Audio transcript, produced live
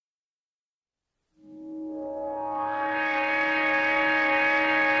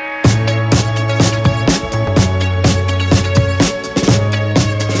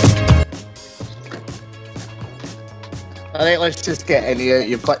let's just get into it.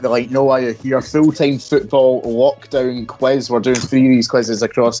 You've clicked the like, no, your full-time football lockdown quiz. We're doing 3 of these quizzes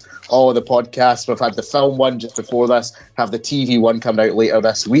across all of the podcasts. We've had the film one just before this, have the TV one coming out later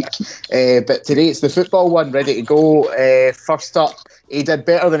this week. But today it's the football one, ready to go. First up, he did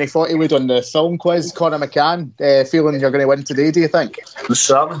better than he thought he would on the film quiz. Conor McCann, feeling you're going to win today, do you think?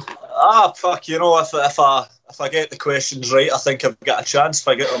 Sam? Fuck, you know, if I get the questions right, I think I've got a chance. If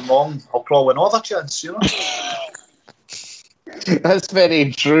I get them wrong, I'll probably not have a chance, you know? That's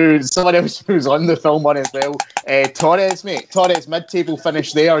very true. Someone else who's on the film one as well. Torres, mate. Torres, mid-table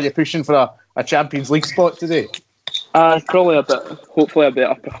finish there. Are you pushing for a Champions League spot today? Probably hopefully a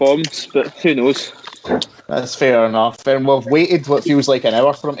better performance, but who knows? That's fair enough. And we've waited what feels like an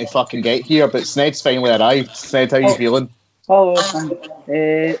hour for him to fucking get here, but Sned's finally arrived. Sned, how you feeling?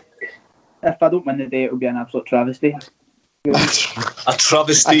 If I don't win the day, it'll be an absolute travesty. A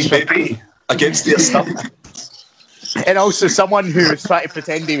travesty, baby, against the establishment. And also someone who was trying to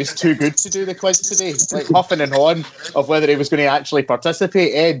pretend he was too good to do the quiz today, like huffing and hawing of whether he was going to actually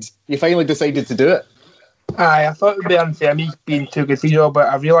participate. Ed, you finally decided to do it. Aye, I thought it would be unfair me being too good for you, but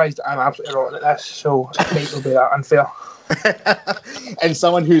I realised I'm absolutely rotten at this, so it might not be that unfair. And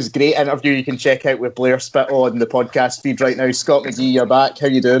someone who's great interview you can check out with Blair Spittle on the podcast feed right now. Scott McGee, you're back. How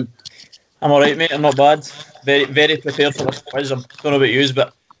you doing? I'm alright, mate. I'm not bad. Very, very prepared for this quiz. I don't know about you,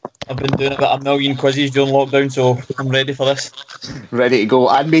 but I've been doing about 1 million quizzes during lockdown, so I'm ready for this. Ready to go.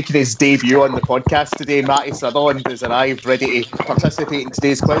 And making his debut on the podcast today, Matty Sutherland has arrived, ready to participate in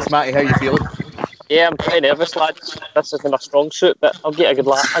today's quiz. Matty, how you feeling? Yeah, I'm pretty nervous, lads. This isn't my strong suit, but I'll get a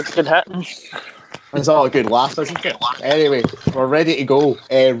good hit. It's all a good laugh, isn't it? Anyway, we're ready to go.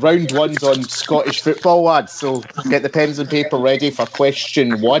 Round one's on Scottish football, lads. So get the pens and paper ready for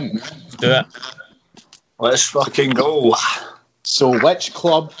question 1. Do it. Let's fucking go. So which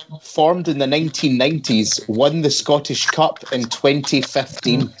club formed in the 1990s won the Scottish Cup in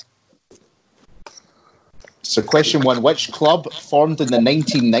 2015? So question 1, which club formed in the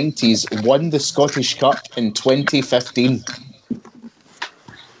 1990s won the Scottish Cup in 2015?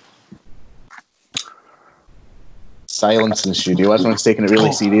 Silence in the studio. Everyone's taking it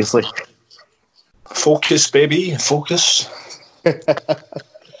really seriously. Focus, baby. Focus.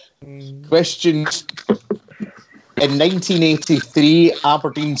 Question. In 1983,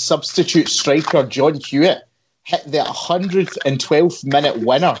 Aberdeen substitute striker John Hewitt hit the 112th minute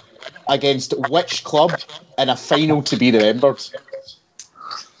winner against which club in a final to be remembered?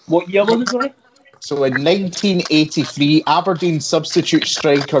 What year was it, sorry? So in 1983, Aberdeen substitute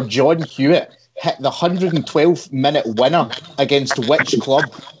striker John Hewitt hit the 112th minute winner against which club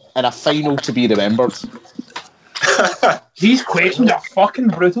in a final to be remembered? These questions are fucking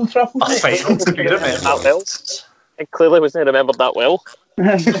brutal, Truffle. A final to be remembered. That well. It clearly wasn't remembered that well.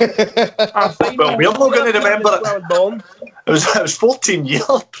 Well, we're not going to remember it. It was 14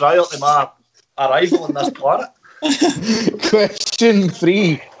 years prior to my arrival on this planet. Question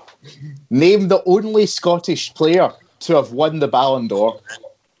 3. Name the only Scottish player to have won the Ballon d'Or.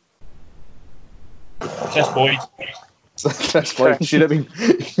 Chris Boyd. Chris Boyd should have been.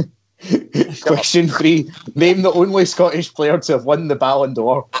 Question 3. Name the only Scottish player to have won the Ballon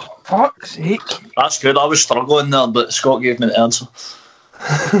d'Or. Fuck's sake. That's good. I was struggling there, but Scott gave me the answer.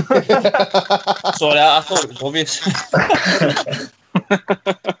 Sorry, I thought it was obvious.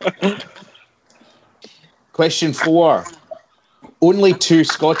 Question 4. Only 2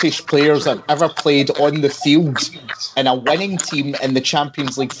 Scottish players have ever played on the field in a winning team in the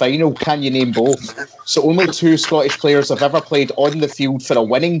Champions League final. Can you name both? So only 2 Scottish players have ever played on the field for a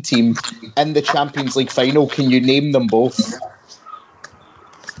winning team in the Champions League final. Can you name them both?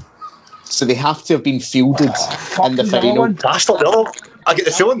 So they have to have been fielded in the final. That's not the other. I get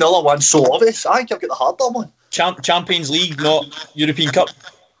the feeling the other one's so obvious. I think I've got the harder one. Champions League, not European Cup.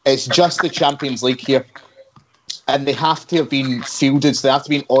 It's just the Champions League here. And they have to have been fielded, so they have to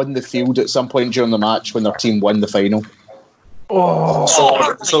be on the field at some point during the match when their team won the final. Oh, So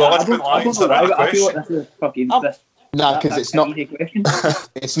the one put lines in that I feel question. like this is fucking... No, because it's not.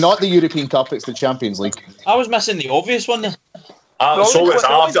 It's not the European Cup; it's the Champions League. I was missing the obvious one there. I've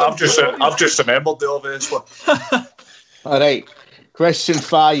just remembered the obvious one. All right. Question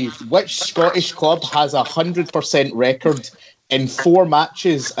 5. Which Scottish club has a 100% record in 4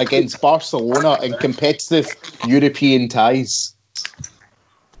 matches against Barcelona in competitive European ties?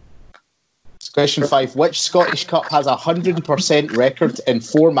 Question 5. Which Scottish Cup has a 100% record in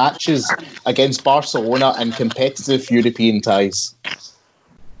 4 matches against Barcelona in competitive European ties?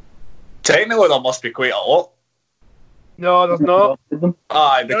 Technically, there must be quite a lot. no, there's not.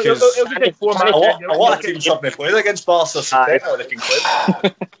 Aye, because It'll take 4 a minutes. lot of teams haven't played against Barca, so technically they can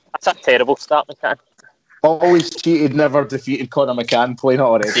claim. That's a terrible start, McCann. Always cheated, never defeated Conor McCann. Playing it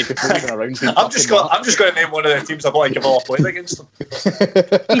already. I'm just going to name one of the teams I'd like to give all played against them.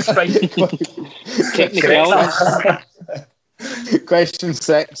 Question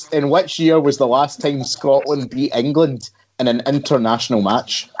 6. In which year was the last time Scotland beat England in an international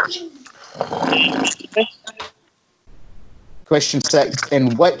match? Question 6.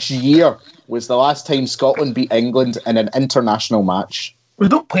 In which year was the last time Scotland beat England in an international match? We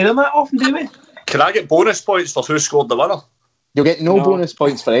don't play them that often, do we? Can I get bonus points for who scored the winner? You'll get no bonus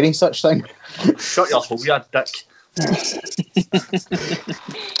points for any such thing. Shut your hole, you dick.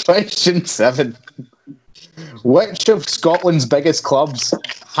 Question 7. Which of Scotland's biggest clubs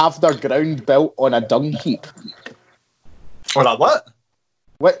have their ground built on a dung heap? On a what?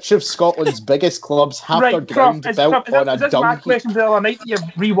 Which of Scotland's biggest clubs have their ground built on a dung heap? Is this my question for the other night that you've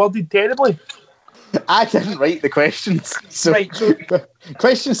reworded terribly? I didn't write the questions. So, Right, so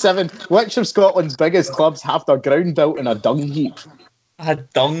question 7. Which of Scotland's biggest clubs have their ground built in a dung heap? A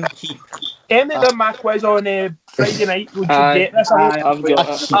dung heap. Emily done my quiz on Friday night. Would you get this? I've got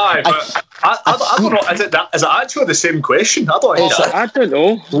it. Aye, but I don't know. Is it actually the same question? I don't know. I don't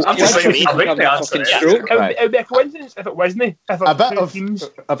know. I'm just saying, I'm making the answer. Right. It would be a coincidence if it wasn't. If it A bit was of two teams.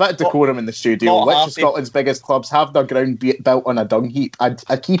 a bit of decorum in the studio. Not Which of happy. Scotland's biggest clubs have their ground built on a dung heap? A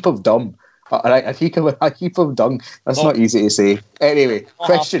heap of dung. All right, a heap of dung. That's not easy to say. Anyway,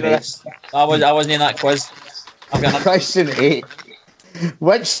 question 8. I wasn't in that quiz. I've got Question 8.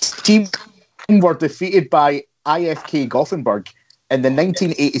 Which team were defeated by IFK Gothenburg in the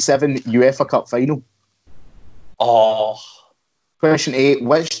 1987 UEFA Cup final? Oh, Question 8.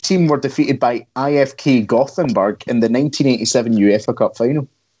 Which team were defeated by IFK Gothenburg in the 1987 UEFA Cup final?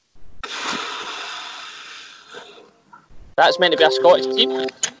 That's meant to be a Scottish team.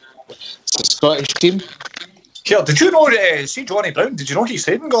 It's a Scottish team. here, did you know, see Johnny Brown, did you know he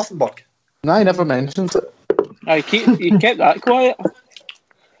stayed in Gothenburg? No, I never mentioned it. He kept that quiet.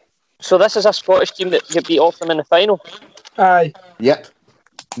 So this is a Scottish team that get beat off them in the final. Aye. Yep.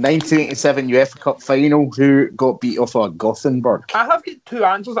 1987 UEFA Cup final. Who got beat off of Gothenburg? I have got two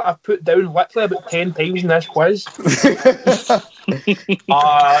answers that I've put down literally about 10 times in this quiz.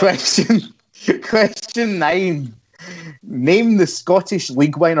 Question 9. Name the Scottish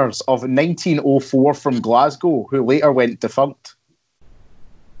League winners of 1904 from Glasgow, who later went defunct.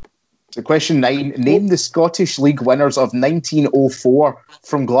 So question 9. Name the Scottish League winners of 1904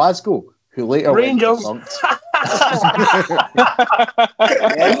 from Glasgow, who later Rangers. went defunct.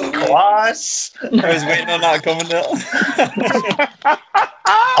 Class. I was waiting on that coming there.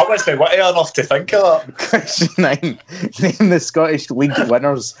 I must be witty enough to think of that. Question 9. Name the Scottish League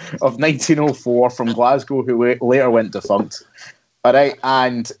winners of 1904 from Glasgow, who later went defunct. All right,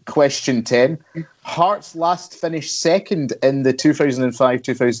 and question 10. Hearts last finished second in the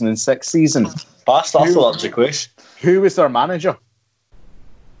 2005-2006 season. Bastard, I thought that was a question. Who was their manager?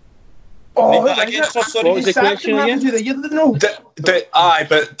 Oh, Read that again, sir, sorry. What was the question again? Aye,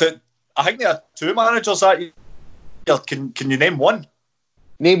 but I think there are two managers that year. Can you name one?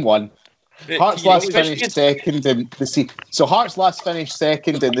 Name one. Hearts Can you last know which finished second in the season. So Hearts last finished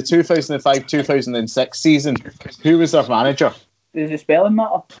second in the 2005-2006 season. Who was their manager? Does the spelling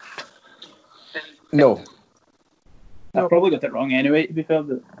matter? No. I probably got it wrong anyway, to be fair.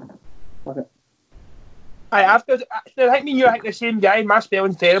 But... Okay. Aye, I think me and you are the same guy. My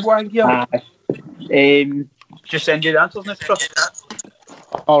spelling's terrible, I think. Just send you the answers next time.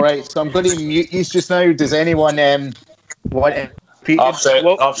 All right, so I'm going to mute you just now. Does anyone want to repeat?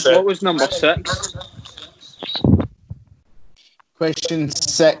 What was number 6? Question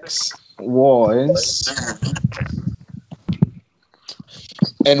 6 was...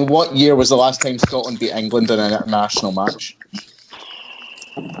 In what year was the last time Scotland beat England in an international match?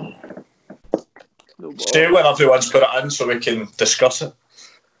 Say when everyone's put it in so we can discuss it.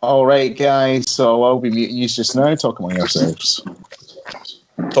 All right, guys, so I'll be muting you just now. Talk among yourselves.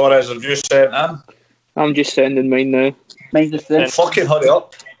 Torres, have you sent in? I'm just sending mine now. Mine's just there. Fucking hurry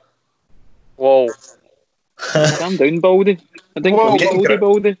up. Whoa. Calm down, Baldy. I think Whoa, I'm getting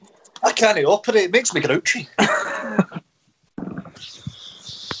Baldy. I can't operate, it makes me grouchy.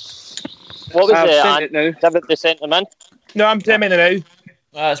 What was I've the sent it now. Did they sent them in? No, I'm sending it now.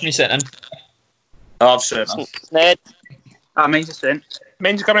 That's me sitting in. I've sent in. Ned. Mine's just sent.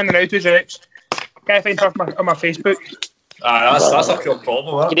 Mine's coming in now, 2 seconds. Can I find stuff on my Facebook? Aye, that's a real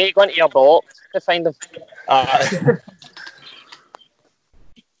problem, You isn't it? need to go into your block to find them.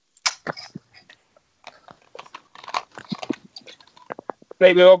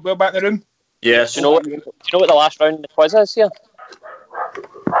 Right, we're back in the room. Yes. Do you know what the last round of the quiz is here?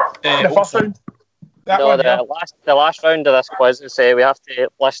 The first round. That No, one, the yeah. last round of this quiz is we have to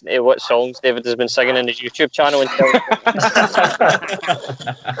listen to what songs David has been singing in his YouTube channel and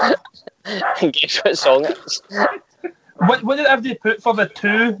guess what song it is. What did have they put for the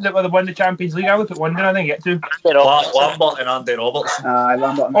two that were the won the Champions League? I looked at one and I didn't get to. Lambert and Andy Robertson.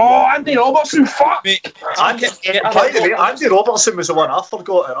 Lambert. Oh, Andy Robertson, fuck! Mate, By the way, Andy Robertson was the one I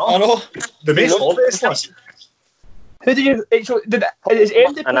forgot. I know. The most obvious one. Who did you? Is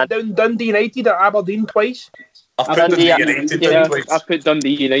Andy put down Dundee United or Aberdeen twice? I've put Dundee United down twice. I put Dundee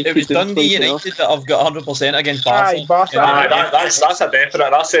United. It was Dundee United that I've got 100% against Barca. Aye, Barca. That's a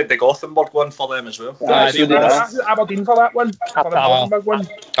definite. I said the Gothenburg one for them as well. I Aberdeen for that one. For the Gothenburg one.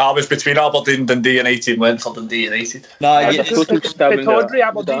 I was between Aberdeen, Dundee United, went for Dundee United. Pittodrie,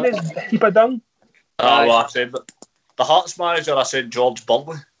 Aberdeen is keep it down. I said that. The Hearts manager, I said George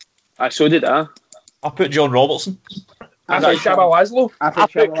Burley. So did I. I put John Robertson. I said Shabba Laszlo. I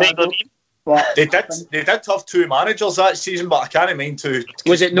put Craig O'Neill. They did have two managers that season, but I can't mind two.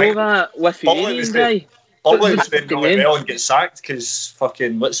 Was it no that Lithuanian guy? Burley was doing really well and get sacked because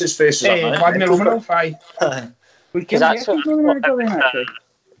fucking what's his face is Vladimir Romanov. Aye.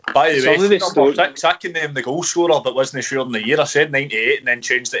 By the way, number 6, I can name the goal scorer, but wasn't sure in the year. I said 98 and then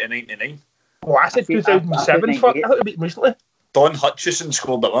changed it to 99. Oh, I said 2007. I thought it was recently. Don Hutchison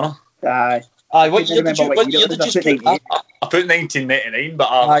scored the winner. Aye, what year did you put? I put 1999, but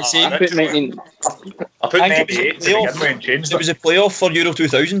I put 19. I put 98 to begin with and changed it. It was a playoff for Euro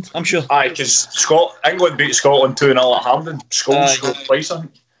 2000, I'm sure. Aye, because England beat Scotland 2-0 at Hampden. Scholes scored twice, I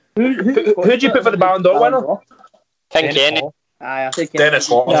think. Who did you put for the Ballon d'Or winner? King Kenny. I think Dennis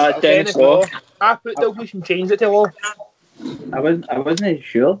Law. Dennis Law. I put Dalglish and changed it to Law. I wasn't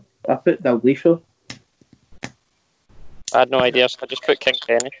sure. I put Dalglish. I had no idea, so I just put King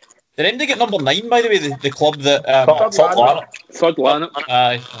Kenny. Did anybody get number 9, by the way? The club that... Third Lanark.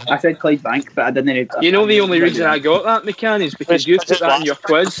 Aye. I said Clydebank, but I didn't... You know the only reason I got that, McCann, is because you put that in your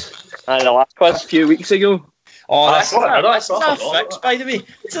quiz. The last quiz a few weeks ago. Oh, that's a fix, by the way.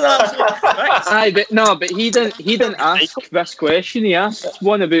 It's an absolute fix. Aye, but he didn't ask this question. He asked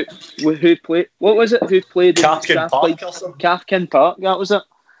one about who played. What was it? Who played in Cathkin Park or something? Cathkin Park. That was it.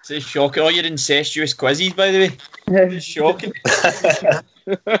 It's shocking. All your incestuous quizzes, by the way. It's shocking.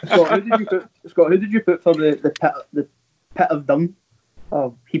 Scott, who did you put for the pit of dung?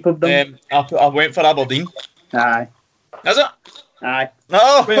 Oh, heap of dung. I went for Aberdeen. Aye. Is it? Aye.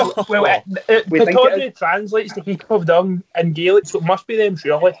 No. Well, Pittodrie translates to heap of dung in Gaelic, so it must be them,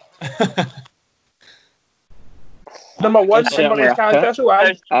 surely. Number 1, Inverness Castle,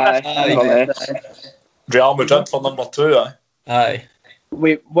 aye. Real Madrid for number 2, aye. Aye.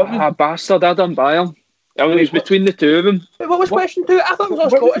 Wait, what was... bastard, I done buy him. It was between the two of them. Wait, what was question 2? I thought it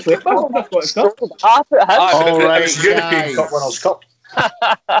was on Scottish football. I put him. It was European Cup Winners' Cup.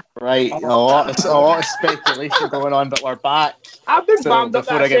 Right, a lot of speculation going on, but we're back. I've been bummed up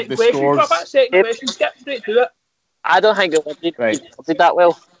that second question. That second question, skip straight to it. I don't think it did that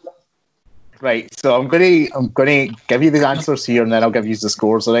well. Right, so I'm gonna give you the answers here, and then I'll give you the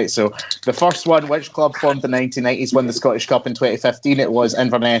scores. All right. So the first one: which club formed in the 1990s won the Scottish Cup in 2015? It was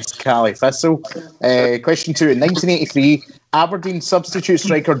Inverness Caley Thistle. Question 2: in 1983, Aberdeen substitute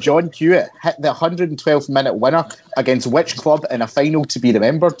striker John Hewitt hit the 112th minute winner against which club in a final to be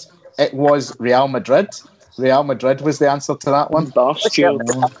remembered? It was Real Madrid. Real Madrid was the answer to that one. All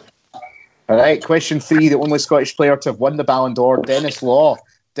right. Question 3: the only Scottish player to have won the Ballon d'Or, Dennis Law.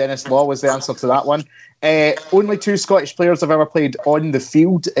 Dennis Law was the answer to that one. Only 2 Scottish players have ever played on the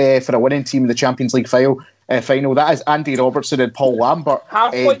field for a winning team in the Champions League final. That is Andy Robertson and Paul Lambert.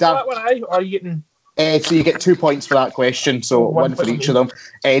 Half point for that one, or are you getting... So you get 2 points for that question, so one for each of them.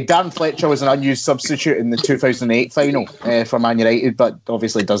 Darren Fletcher was an unused substitute in the 2008 final for Man United, but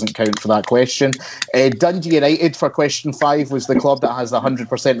obviously doesn't count for that question. Dundee United for question 5 was the club that has the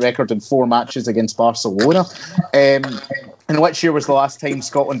 100% record in 4 matches against Barcelona. And which year was the last time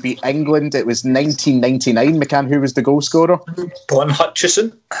Scotland beat England? It was 1999. McCann, who was the goal scorer? Don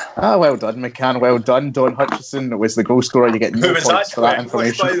Hutchison. Well done, McCann. Well done. Don Hutchison was the goal scorer. You get no points for that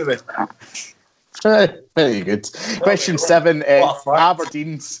information. By the way? Very good. Question 7.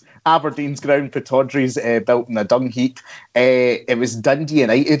 Aberdeen's ground, Pittodrie's built in a dung heap. It was Dundee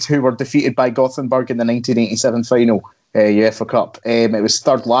United who were defeated by Gothenburg in the 1987 final UEFA Cup. It was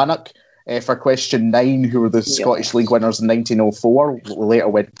Third Lanark for question 9, who were the Scottish League winners in 1904, later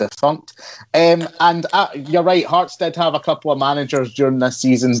went defunct. And you're right, Hearts did have a couple of managers during this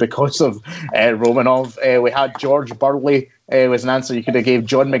season because of Romanov. We had George Burley was an answer you could have gave.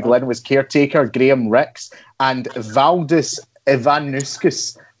 John McGlynn was caretaker. Graham Ricks and Valdis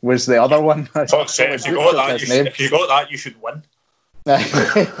Ivanouskas was the other one. If you got that, you should win.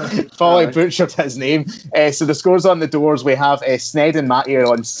 Folly butchered his name. So the scores on the doors, we have Sned and Matty are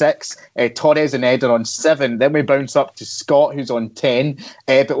on 6, Torres and Ed are on 7, then we bounce up to Scott, who's on 10,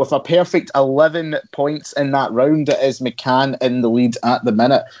 but with a perfect 11 points in that round, it is McCann in the lead at the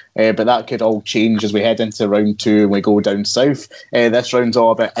minute, but that could all change as we head into round 2 and we go down south. This round's all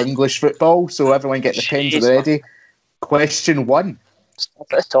about English football, so everyone get the pens ready. Question 1.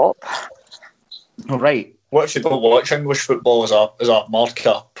 Up at the top. All right. What if you don't watch English football as a mark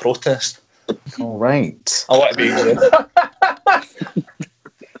of protest? All right. I want to be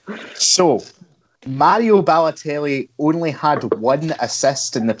So, Mario Balotelli only had 1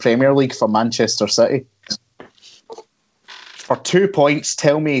 assist in the Premier League for Manchester City. For 2 points,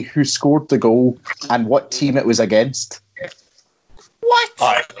 tell me who scored the goal and what team it was against. What?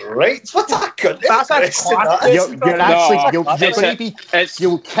 Right. What a good That's a question. classic.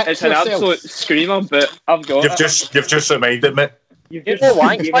 You'll kick It's an yourself. absolute screamer, but I've got You've it. just reminded me. You know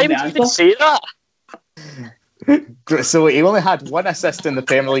why? Why would you even say that? So he only had 1 assist in the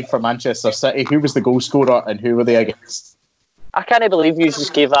Premier League for Manchester City. Who was the goal scorer and who were they against? I can't believe you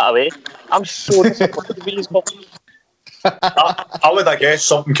just gave that away. I'm so disappointed with you. I would have guessed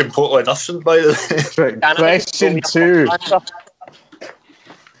something completely different, by the way. Right.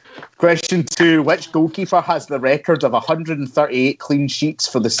 Question 2. Which goalkeeper has the record of 138 clean sheets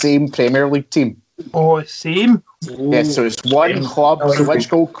for the same Premier League team? Oh, same. Yes, so it's one club. So which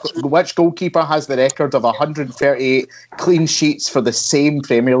goalkeeper has the record of 138 clean sheets for the same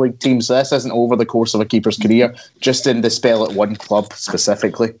Premier League team? So this isn't over the course of a keeper's career, just in the spell at one club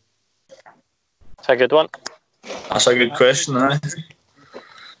specifically. It's a good one. That's a good question, eh?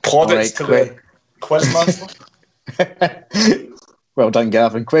 Plaudits to the quizmaster. Well done,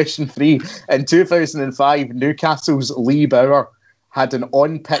 Gavin. Question 3. In 2005, Newcastle's Lee Bauer had an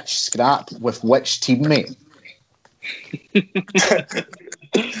on-pitch scrap with which teammate? You've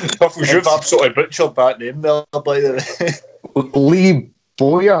absolutely butchered that name there, by the way. Lee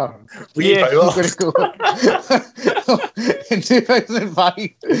Bowyer. Lee Bauer. In 2005,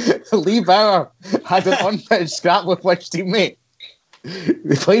 Lee Bauer had an on-pitch scrap with which teammate?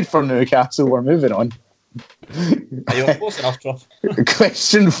 They played for Newcastle. We're moving on. You're close enough, Truff.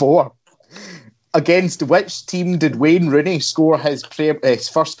 Question 4. Against which team did Wayne Rooney score his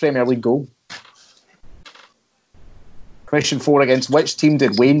first Premier League goal? Question 4. Against which team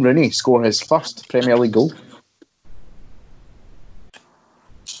did Wayne Rooney score his first Premier League goal?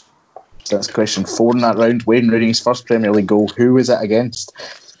 So that's question 4 in that round. Wayne Rooney's first Premier League goal. Who was it against?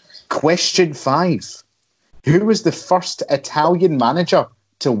 Question 5. Who was the first Italian manager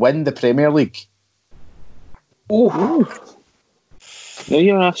to win the Premier League? Oh, now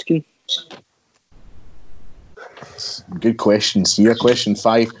you're asking. Good questions here. Question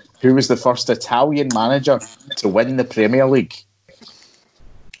 5. Who was the first Italian manager to win the Premier League?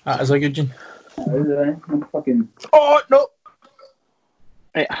 That is a good one. Oh, no.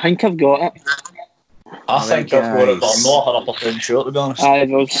 I think I've got it. I think I've got it, but I'm not 100% sure, to be honest.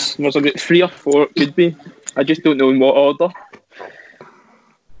 There's about 3 or 4 it could be. I just don't know in what order.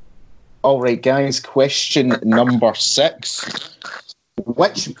 All right, guys. Question number 6.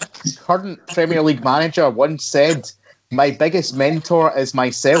 Which current Premier League manager once said, "My biggest mentor is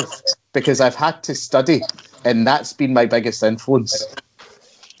myself because I've had to study, and that's been my biggest influence"?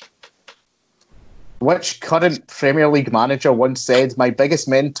 Which current Premier League manager once said, "My biggest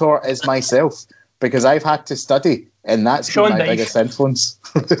mentor is myself because I've had to study, and that's been my biggest influence"?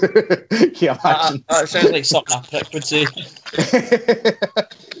 Yeah, that sounds like something a prick would say.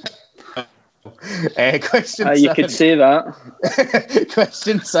 Question 7. You could say that.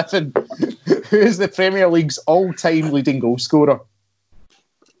 Question 7. Who is the Premier League's all-time leading goal scorer?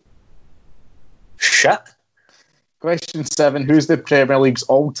 Shit. Question 7. Who's the Premier League's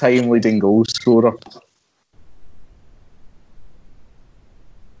all-time leading goal scorer?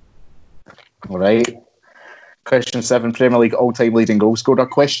 All right. Question 7. Premier League all-time leading goal scorer.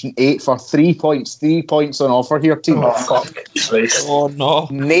 Question 8 for 3 points. 3 points on offer here, team. Oh, fuck. Oh, no.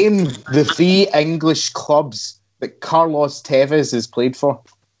 Name the 3 English clubs that Carlos Tevez has played for.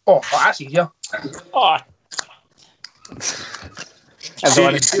 Oh, that's easier. Oh, See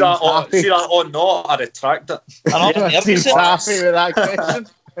that or not, I retract it. He's happy with that question.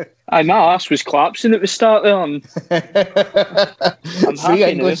 My ass was collapsing at the start there. I'm 3 happy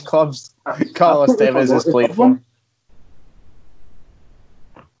English now. clubs Carlos Tevez has played for.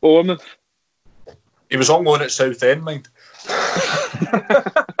 Bournemouth. He was on loan at Southend, mind.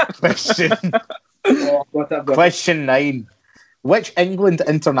 Question 9. Which England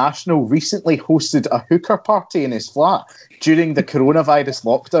international recently hosted a hooker party in his flat during the coronavirus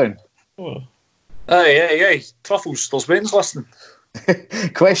lockdown? Hey. Truffles, there's Wayne's listening.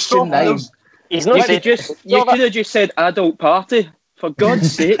 Question 9. He's not saying You could have just said adult party, for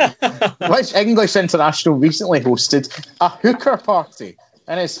God's sake. Which English international recently hosted a hooker party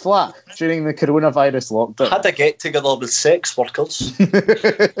in his flat during the coronavirus lockdown? Had a get together with sex workers.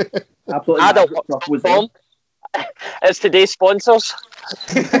 Absolutely. adult Stuff was form. It's today's sponsors.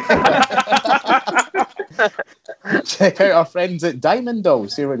 Check out our friends at Diamond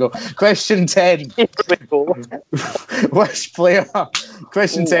Dolls. Here we go. Question 10. Here we go.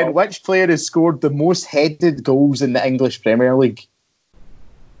 Question 10. Which player has scored the most headed goals in the English Premier League?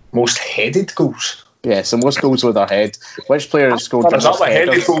 Most headed goals? Yeah, so most goals with their head. Which player has scored the Is that most what headed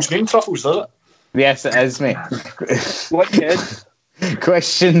headers? goals mean, Truffles, does it? Yes, it is, mate. What kid?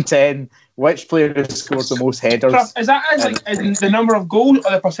 Question 10. Which player has scored the most headers? Truff, is that as the number of goals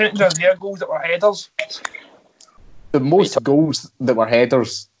or the percentage of their goals that were headers? The most goals that were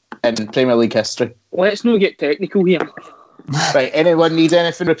headers in Premier League history. Let's not get technical here. Right, anyone need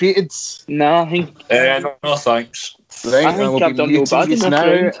anything repeated? Nah, I think No, thanks. Right, I think we'll I've be done no muted bad just enough,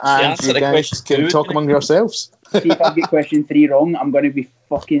 now, right? and Answer you the guys question can too, talk isn't among yourselves. See if I get question 3 wrong, I'm going to be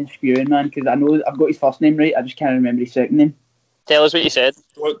fucking spewing, man, because I know I've got his first name right, I just can't remember his second name. Tell us what you said.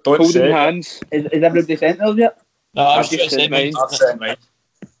 Don't holding say it. hands. Is everybody sent those yet? No, I've I've just just said said mine. mine. I've said mine.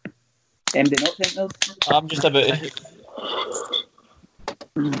 MD not sent those? I'm just about it.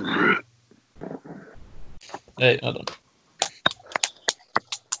 Right, hold on.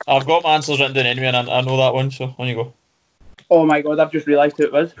 I've got my answers written down anyway, and I know that one, so on you go. Oh my god, I've just realised who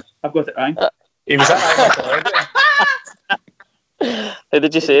it was. I've got it wrong. He was at English already. Who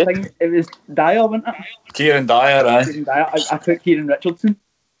did you say? It was Dyer, wasn't it? Kieran Dyer, aye. Kieran Dyer. I took Kieran Richardson.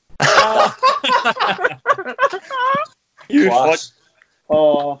 You Class.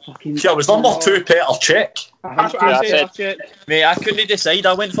 Oh, fucking... Yeah, I was number 2, Peter Cech. That's what I Yeah, said. Mate, I couldn't decide.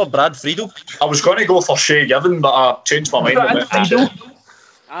 I went for Brad Friedel. I was going to go for Shay Given, but I changed my mind a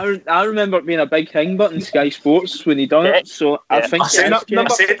bit. I remember it being a big thing, but in Sky Sports when he done it, so I Yeah. think I said, it's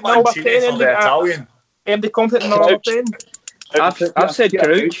number- I said number Mancini 10 for the in Italian. MD competent number 10. I've said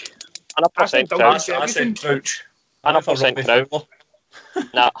Crouch. 100% I Crouch. I said Crouch. 100% Crouch.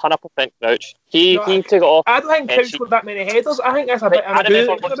 Nah, 100% Crouch. He No, took it off. I don't think Crouch got that many headers. I think that's a bit of I a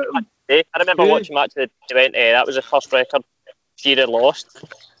remember bit watching match today. I remember watching match that he went. That was the first record Shearer lost.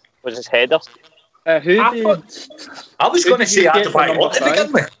 Was his header. Who I did? thought- I was Who going to did you say I had get to for buy number what to five?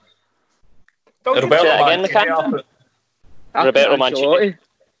 begin with. Don't you Roberto say that again, Mancini. McCann? I put- Roberto I put Mancini. Ancelotti.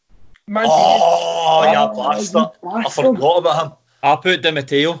 Mancini. Oh, yeah, bastard. I forgot about him. I put Di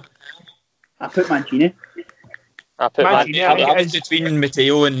Matteo. I put Mancini. I put Mancini, I I think was it is. between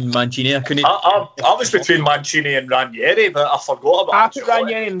Matteo and Mancini. I couldn't. I was between Mancini and Ranieri, but I forgot about I put Ancelotti.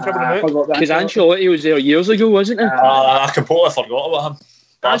 Ranieri and dribbled I him out. forgot that. Because Ancelotti was there years ago, wasn't he? I completely forgot about him.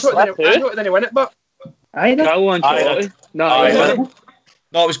 Bastard. Ancelotti didn't win it, but I did. Carlo Ancelotti. No, Aye, he aye. didn't.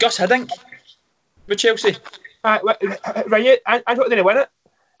 No, it was Gus Hiddink with Chelsea. Ranieri, Ancelotti didn't win it.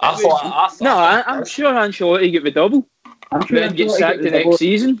 I thought. No, I'm sure Ancelotti get the double. I'm sure Then get Ancelotti sacked the got next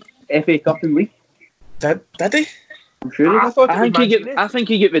season. FA Cup and league. Did he? I'm sure he I did. thought it I was think he Mancini. get. I think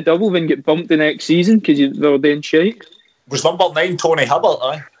he get the double, then get bumped the next season because they were doing shite. Was number 9 Tony Hibbert,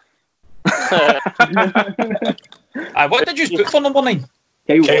 aye? What did you put for number 9?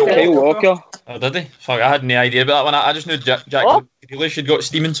 Kyle Kyle Walker. Kyle Walker. Oh, did he? Fuck, I had no idea about that one. I just knew Jack What? Grealish had got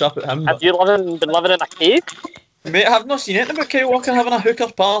steaming, so I put him. Have But, you been living in a cave? mate, I've not seen anything about Kyle Walker having a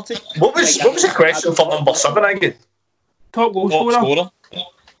hooker party. What was the question for number 7 again? Top goal Top scorer. scorer.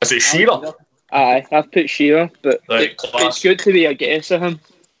 Is it Shearer? Aye, I've put Shearer, but Right, it's class. good to be a guess of him.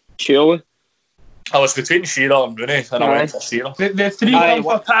 Surely. I was between Shearer and Rooney, and I Aye. went for Shearer. The three Aye. come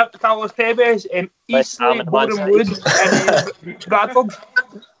for Carlos Tevez, West Ham Eastleigh, and Man Boreham Wood, and Bradford.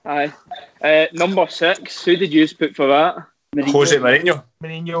 Aye. Number 6. Who did you put for that? Jose Mourinho.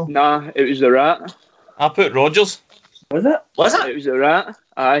 Mourinho. Nah, it was the Rat. I put Rodgers. Was it? Was It it? was the Rat.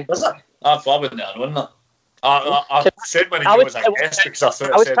 Aye. Was it? I wouldn't have known that. I said I Mourinho was- was a guess because I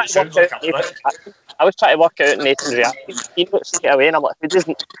thought I was it trying sounds to like work a out. prick. I was trying to work out Nathan's reaction. He looks straight away, and I'm like, who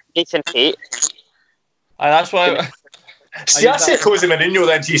doesn't Nathan hate? Aye, that's why. See, I said Jose Mourinho,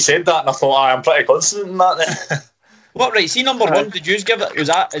 then he said that, and I thought, I'm pretty confident in that then. What, right, see number 1, did you give it? Is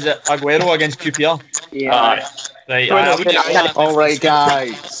it Aguero against QPR? Yeah. Aye. Right, Well, I no, wouldn't have that. All right,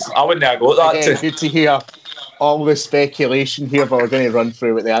 guys. I wouldn't have got that Again, too. good to hear all the speculation here, but we're going to run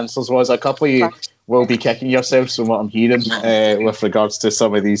through what the answers was. A couple of you will be kicking yourselves from what I'm hearing with regards to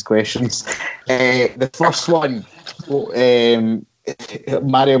some of these questions. The first one,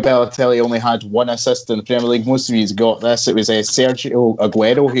 Mario Balotelli only had one assist in the Premier League. Most of you got this. It was Sergio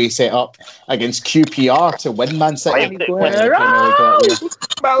Aguero who he set up against QPR to win Man City. in the Premier League that year.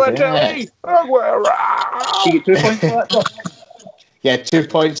 Balotelli. Aguero. You get 2 points for that. Though. Yeah, 2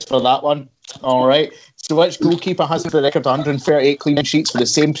 points for that one. All right. So which goalkeeper has the record of 138 clean sheets for the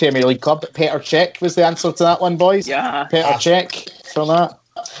same Premier League club? Petr Cech was the answer to that one, boys. Yeah. Petr Cech for that.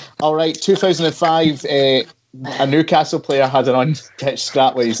 All right. 2005, a Newcastle player had an on-pitch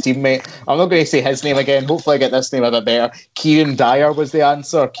scrap with his teammate. I'm not going to say his name again. Hopefully I get this name a bit better. Kieran Dyer was the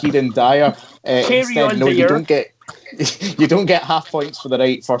answer. Kieran Dyer. Instead, no, you don't get... You don't get half points for the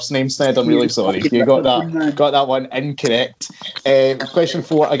right first name, Sned. I'm really sorry. You got that one incorrect. Question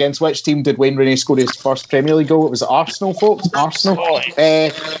 4: against which team did Wayne Rooney score his first Premier League goal? It was Arsenal, folks. Arsenal.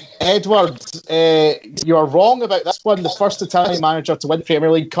 Edward, you are wrong about this one. The first Italian manager to win the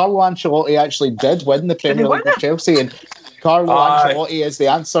Premier League, Carlo Ancelotti, actually did win the Premier League with Chelsea, and Carlo Ancelotti is the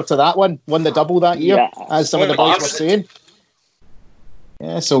answer to that one. Won the double that year, as some of the boys were saying.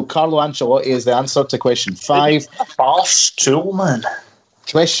 Yeah, so Carlo Ancelotti is the answer to question 5. Farce tool, man.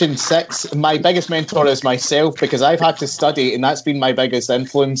 Question 6. My biggest mentor is myself because I've had to study, and that's been my biggest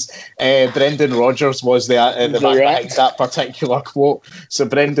influence. Brendan Rodgers was the man behind that particular quote. So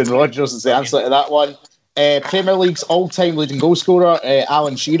Brendan Rodgers is the answer to that one. Premier League's all-time leading goal scorer,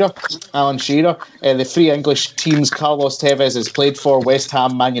 Alan Shearer. The 3 English teams Carlos Tevez has played for: West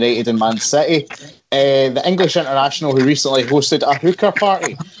Ham, Man United and Man City. The English international who recently hosted a hooker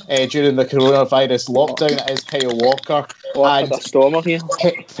party during the coronavirus lockdown is Kyle Walker. And a stormer here.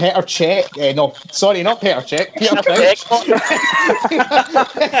 Petr Cech. No, sorry, not Petr Cech. Peter Crouch.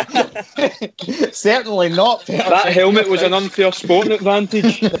 Certainly not Petr That Cech. helmet was an unfair sporting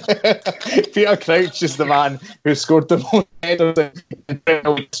advantage. Peter Crouch is the man who scored the most headers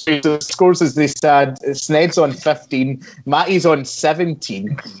in scores as they stand. Sned's on 15, Matty's on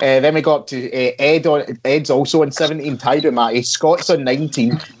 17. Then we got to Ed's also on 17, tied with Matty. Scott's on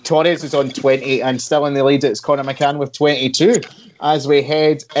 19, Torres is on 20, and still in the lead it's Conor McCann with 22. As we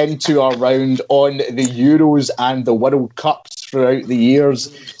head into our round on the Euros and the World Cups throughout the years,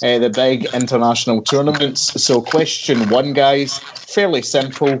 the big international tournaments. So question 1, guys, fairly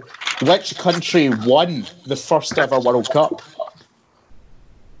simple. Which country won the first ever World Cup?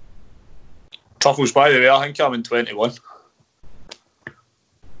 Truffles, by the way, I think I'm in 21.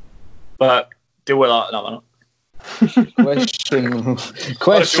 But deal with that in a minute.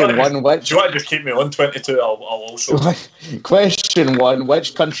 Question 1. Which, do you want to just keep me on 22? I'll also. Question 1.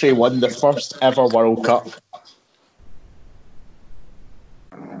 Which country won the first ever World Cup?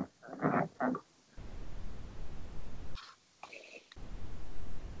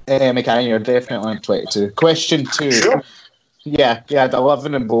 McCann, you're definitely on 22. Question 2. Sure. Yeah,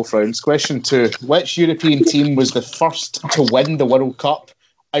 11 in both rounds. Question 2. Which European team was the first to win the World Cup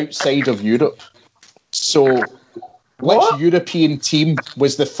outside of Europe? So, which European team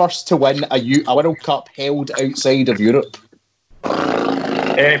was the first to win a World Cup held outside of Europe?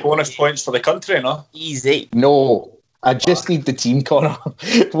 Any bonus points for the country, no? Easy. No. I just need the team, Connor.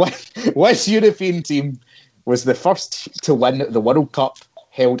 Which European team was the first to win the World Cup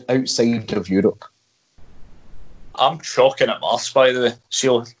held outside of Europe? I'm chalking at maths, by the way.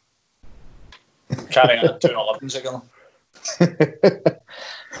 So, carrying out 2 11s again.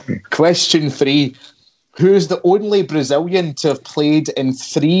 Question 3. Who is the only Brazilian to have played in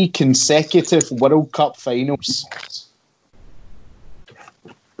 3 consecutive World Cup finals?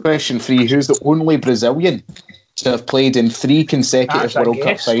 Question 3. Who's the only Brazilian to have played in 3 consecutive World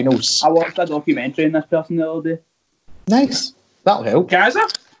Cup finals? I watched a documentary on this person the other day. Nice. That'll help. Gaza?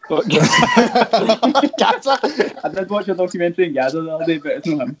 Gaza? I did watch a documentary in Gaza the other day, but it's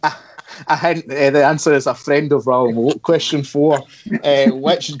not him. A hint, the answer is a friend of Raoul Moat. Question 4.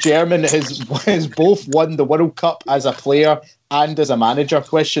 Which German has both won the World Cup as a player and as a manager?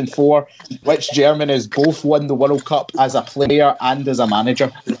 Question 4. Which German has both won the World Cup as a player and as a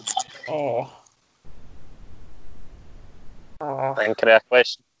manager? Incorrect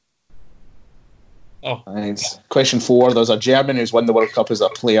question. Nice. Question 4. There's a German who's won the World Cup as a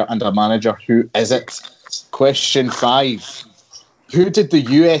player and a manager. Who is it? Question 5. Who did the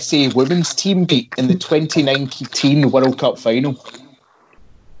USA women's team beat in the 2019 World Cup final?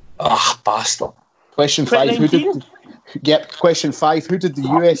 Bastard. Question 5. Question 5. Who did the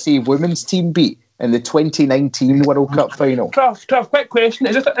USA women's team beat in the 2019 World Cup final? 12, quick question.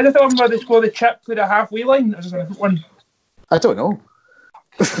 Is this the one where they score the chip through the halfway line? Or is this one? I don't know.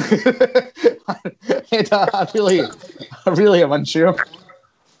 I really am unsure.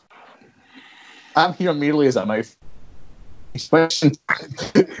 I'm here merely as a mouth. Question: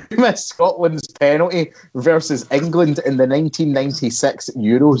 who missed Scotland's penalty versus England in the 1996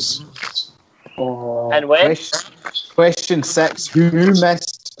 Euros? And when? Question 6: who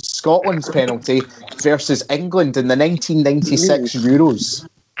missed Scotland's penalty versus England in the 1996 Ooh. Euros?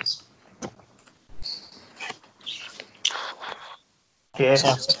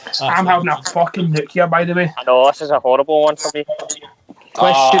 Yes. I'm having a fucking nuke here, by the way. I know, this is a horrible one for me.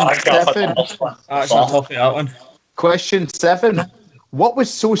 Question I got 7. a tough one. That's a toughie, that one. Question 7. What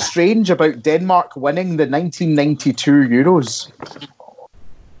was so strange about Denmark winning the 1992 Euros?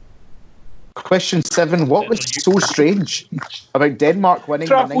 Question 7. What was so strange about Denmark winning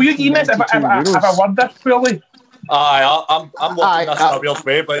the Will you give me 1992 if I Euros? word this poorly? Aye, I'm looking this in Aye, a weird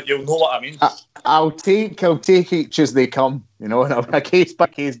way, but you'll know what I mean. I'll take each as they come, on a case by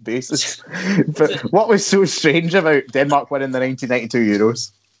case basis. But what was so strange about Denmark winning the 1992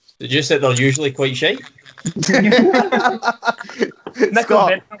 Euros? Did you say they're usually quite shy? Nico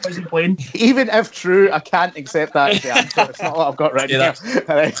Scott, Bentner wasn't playing. even if true, I can't accept that as the answer. It's not what I've got right Yeah, here.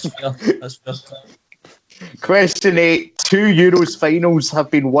 Alright. That's fair. Question 8. 2 Euros finals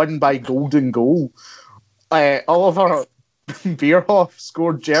have been won by golden goal. Oliver Bierhoff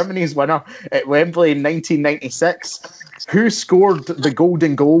scored Germany's winner at Wembley in 1996. Who scored the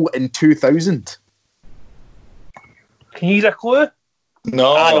golden goal in 2000? Can you use a clue?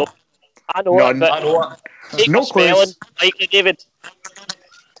 No, I know None. it, but I know it. take No a spelling, clues. like David.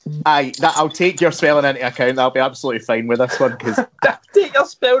 I'll take your spelling into account. I'll be absolutely fine with this one because Take your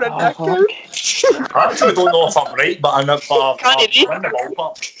spelling in that account. I actually don't know if I'm right, but I'm in the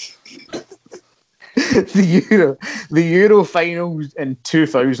ballpark. the Euro finals in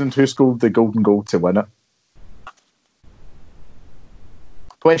 2000. Who scored the golden goal to win it?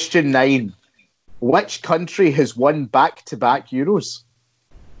 Question 9. Which country has won back-to-back Euros?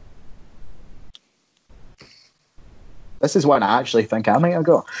 This is one I actually think I might have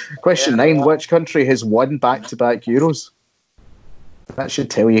got. Question 9. Which country has won back-to-back Euros? That should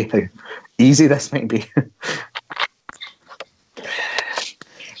tell you how easy this might be.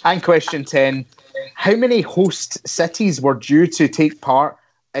 And question 10. How many host cities were due to take part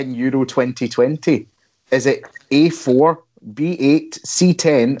in Euro 2020? Is it A4, B8,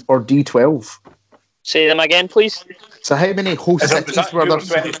 C10 or D12? Say them again, please. So how many host cities were there?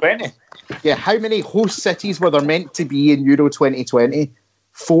 2020? Yeah, how many host cities were there meant to be in Euro 2020?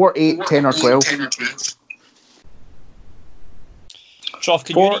 4, 8, 10 or 12? Trough,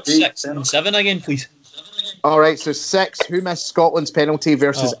 can you read 6 and 7 again, please? All right, so 6, who missed Scotland's penalty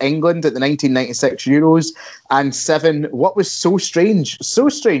versus England at the 1996 Euros? And 7, what was so strange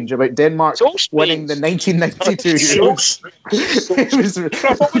about Denmark winning the 1992 Euros? It was,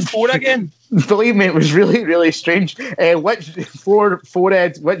 What was 4 again? believe me, it was really, really strange. Which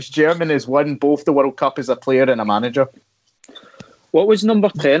German has won both the World Cup as a player and a manager? What was number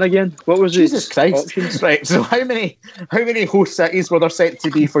 10 again? What was Jesus his Christ. options? Right, so how many host cities were there set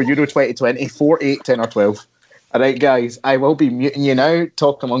to be for Euro 2020? 4, 8, 10 or 12? All right, guys, I will be muting you now.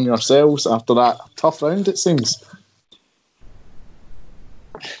 Talk among yourselves after that tough round, it seems.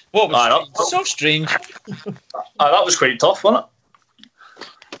 What was Aye, so strange? That was quite tough, wasn't it?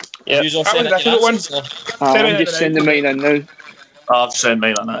 Yeah. Use all That was sending difficult your one. answers, or- I'm just sending mine in now. I've sent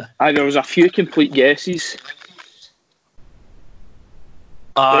mine on that. There was a few complete guesses.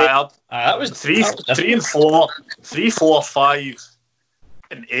 Aye, that was three and 4, 3, 4, 5,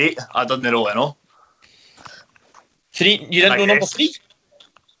 and 8. I don't really know. 3. You didn't I know number guess. 3?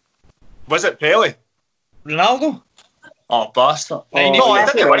 Was it Pele? Ronaldo? Oh, bastard. Right, No, he he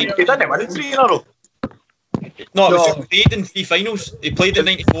didn't win 3 in a row. No, it was he played in 3 finals. He played in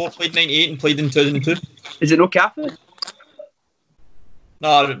 94, played 98 and played in 2002. Is it no Cafe?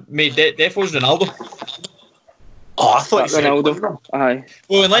 No, mate, Defo's Ronaldo. Oh, I thought he said Ronaldo. Aye.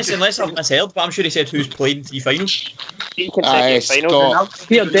 Well, unless I've misheard, but I'm sure he said who's played in 3 finals. Consecutive finals.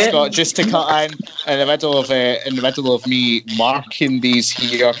 Here, Scott, just to cut in the middle of me marking these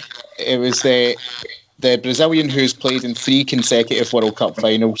here, it was the Brazilian who's played in 3 consecutive World Cup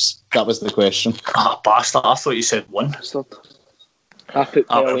finals. That was the question. Ah, bastard. I thought you said 1. I put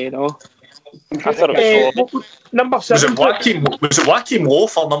Pele and all. I thought it was so. Number Was it 7. Joachim Low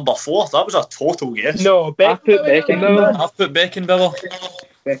for number 4? That was a total guess. No, I put Beckenbauer. I've put Beckenbauer.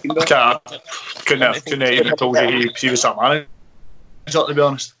 Couldn't have even told you he was a manager, to be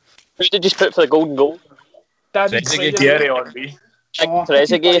honest. Who did you put for the golden goal? Trezeguet. Thierry Henry.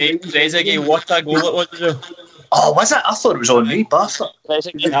 Trezeguet. Trezeguet, what a goal it was. Oh, was it? I thought it was on me, bastard.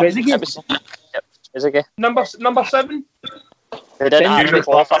 Trezeguet. Yep, Trezeguet. Number 7. They didn't actually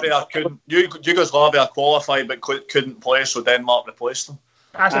qualify. Yugoslavia qualified but couldn't play, so Denmark replaced them.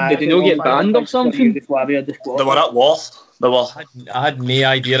 Did they not get banned or something? They were at war. They were. I had no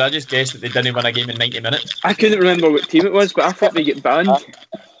idea. I just guessed that they didn't win a game in 90 minutes. I couldn't remember what team it was, but I thought they get banned.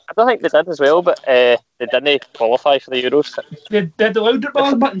 I don't think they did as well, but they didn't qualify for the Euros. They allowed it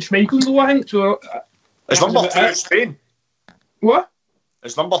by button Schmeichel though, I think. So, Is number 2 Spain? what?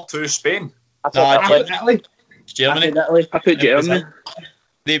 Is number 2 Spain? I thought No, that's it. Italy. It's Germany. I put Germany.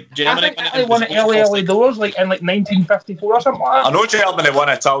 Germany I think they won it early doors, like in 1954 or something like I that. know Germany won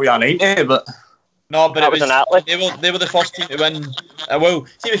Italia 90, but No, but That was an Atlas. they were the first team to win. Well,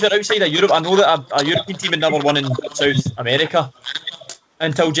 see, if they're outside of Europe, I know that a European team had never won in South America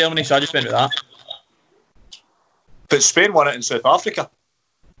until Germany, so I just went with that. but Spain won it in South Africa.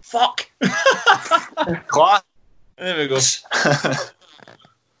 Fuck. Class. There we go.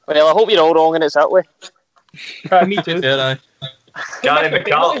 Well, I hope you're all wrong and it's Italy. Me too. Yeah, Gary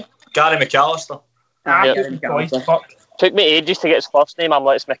McAllister. Yep. Good choice, fuck. Took me ages to get his first name. I'm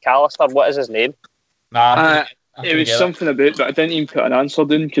like, it's McAllister. What is his name? nah. It was something about, but I didn't even put an answer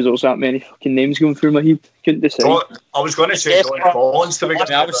down because there was that many fucking names going through my head. Couldn't decide. Oh, I was going to say Yes, John but- Collins to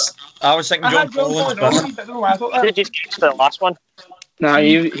begin I with. was thinking I John had John Collins, Collins, but but I don't know why I thought Did that. you get to the last one? Nah,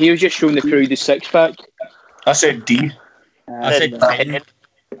 he was just showing the crowd his six pack. I said D. I said 10.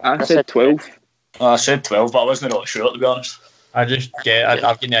 I said 12. I said 12, but I wasn't really sure, to be honest. I've given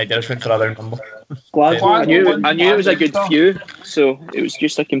the idea. I just went for a round number. Glasgow. I knew it was a good few, so it was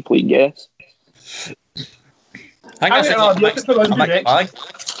just a complete guess. I think I that's put a mixed bag.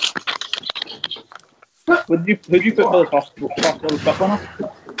 Who'd you put for the first World Cup winner?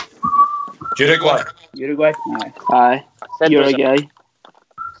 Uruguay. Uruguay? Aye. Aye, Said you're it a was guy.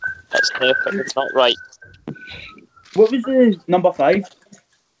 It's perfect. It's not right. What was the number 5?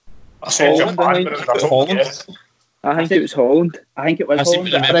 I said Holland, Japan, I think. but it was a total Holland. guess. I think it was Holland. I think it was I seem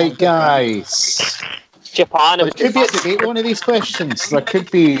Holland. to remember. Right, guys. Japan. It There was could be a Japan. debate on one of these questions. There could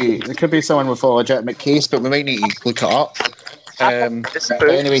be someone with a legitimate case, but we might need to look it up. But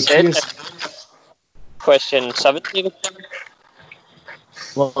anyway, here's Question 17.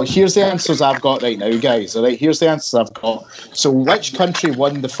 here's the answers I've got right now, guys. All right, here's the answers I've got. So, which country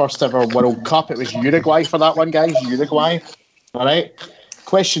won the first ever World Cup? It was Uruguay for that one, guys. Uruguay. All right.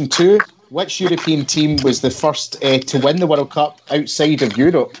 Question 2. Which European team was the first to win the World Cup outside of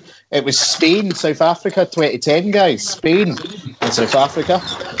Europe? It was Spain, South Africa, 2010, guys. Spain and South Africa.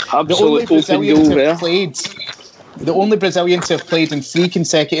 The only Absolute open Brazilians goal to there. have played. The only Brazilians to have played in 3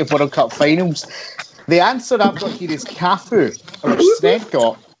 consecutive World Cup finals. The answer I've got here is Cafu, which Sven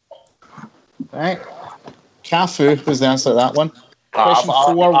got. Right, Cafu was the answer to that one. Question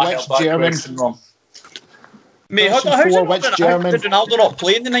 4: I which held that German? question wrong. Mate, Question how's 4, it which not German? did Ronaldo not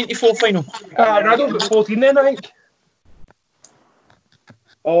play in the 94 final? Ronaldo was 14 then, I think.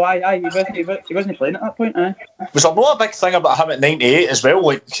 Oh, aye. He wasn't playing at that point, aye. Was there not a big thing about him at 98 as well?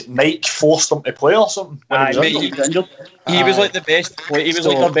 Like Nike forced him to play or something? When he Aye, was mate, injured? he was injured. He was Aye. like the best player. He was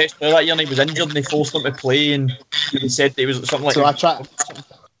like their best player that year, and he was injured, and they forced him to play, and he said that he was something like. So I try.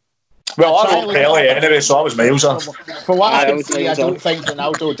 Well, I Try wrote like- Pelé anyway, so I was miles off. For what I Aye, I can would see, say I so. don't think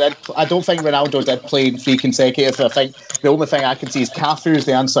Ronaldo did. I don't think Ronaldo did play in 3 consecutive. I think the only thing I can see is Cafu is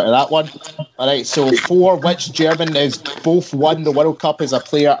the answer to that one. All right. So 4: which German has both won the World Cup as a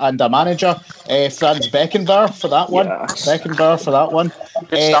player and a manager? Franz Beckenbauer for that one. Yes. Beckenbauer for that one.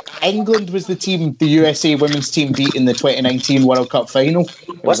 England was the team the USA women's team beat in the 2019 World Cup final.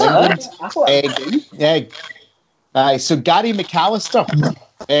 It was England. I thought that was Yeah. Aye, so Gary McAllister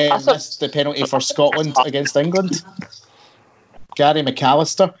missed the penalty for Scotland against England. Gary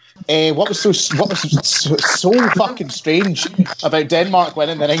McAllister. What was so fucking strange about Denmark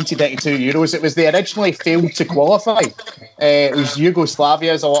winning the 1992 Euros? It was they originally failed to qualify. It was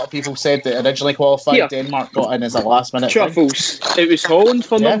Yugoslavia, as a lot of people said, that originally qualified. Yeah. Denmark got in as a last minute thing. Truffles. It was Holland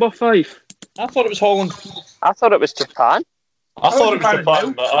for Yeah. number 5. I thought it was Holland. I thought it was Japan. I thought it was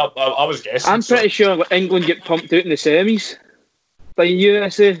Japan Japan, but I was guessing. I'm pretty sure England get pumped out in the semis by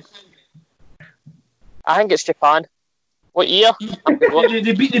USA. I think it's Japan. What year?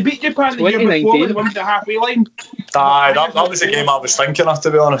 They beat Japan the year before when they went to the halfway line. Aye, that was the game I was thinking of,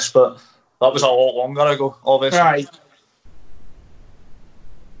 to be honest, but that was a lot longer ago, obviously. Right.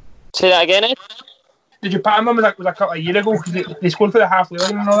 Say that again, Ed? The Japan one was a couple of years ago because they scored for the halfway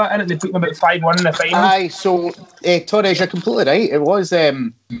line and all that, and they beat them about 5-1 in the final. Aye, so Torres, you're completely right. It was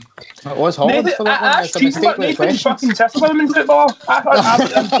Holland for that one. It's a mistake with the questions. fucking system in football. I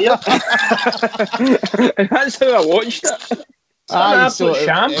thought And that's how I watched it. Aye, so absolute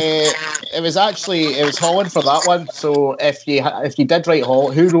sham. it was Holland for that one. So if you did write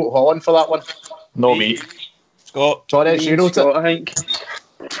Holland, who wrote Holland for that one? No, me. Scott. Torres, you wrote it. Scott, I think.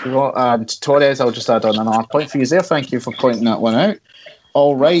 And Torres, I'll just add on another point for you there. Thank you for pointing that one out.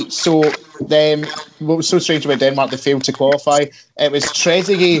 All right, so what was so strange about Denmark? They failed to qualify. It was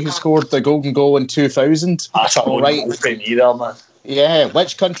Trezeguet who scored the golden goal in 2000. That's a All right. right. For me there, man. Yeah,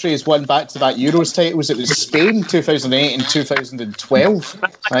 which country has won back-to-back Euros titles? It was Spain, 2008 and 2012.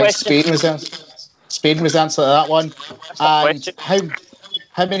 Right, Spain was the answer to that one. And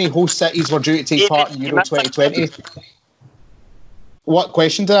How many host cities were due to take part in Euro 2020? What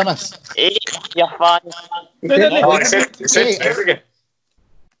question did I miss? 8, you're fine. Oh, he said 10 again.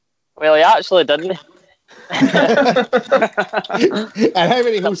 Well, he actually didn't. And how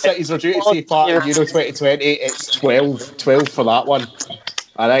many host cities were due to take part in Euro 2020? It's 12. 12 for that one.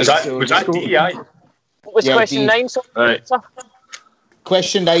 All right, Was that DEI? What was question D. 9? So, Right. sir?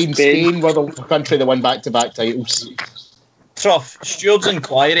 Question 9. Spain were the country that won back-to-back titles. Truff, Stewards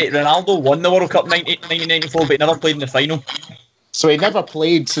inquiry. Ronaldo won the World Cup 1994, but he never played in the final. So he never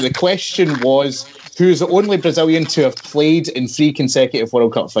played. So the question was, who's the only Brazilian to have played in 3 consecutive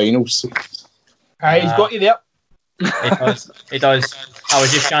World Cup finals? He's got you there. He does. I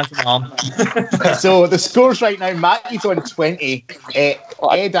was just chancing my arm. So the scores right now, Matty's on 20, Ed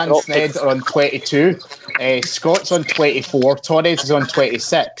and Sned are on 22, Scott's on 24, Torres is on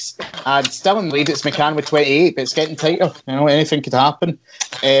 26, and still in the lead it's McCann with 28, but it's getting tighter. You know, anything could happen.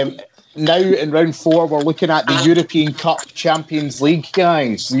 Now in round 4 we're looking at the European Cup Champions League,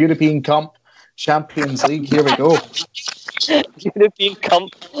 guys. The European Cup Champions League, here we go. European Cup.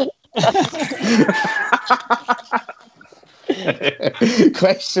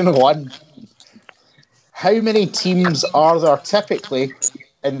 Question 1. How many teams are there typically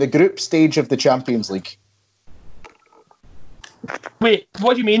in the group stage of the Champions League? Wait,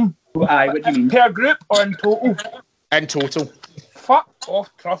 what do you mean? Aye, what do you mean? Per group or in total? In total. Fuck off,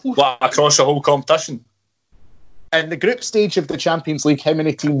 Truffles. What, across the whole competition? In the group stage of the Champions League, how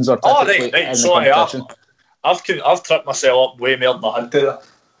many teams are Oh, typically right, in sorry, the competition? I've tripped myself up way more than I had to.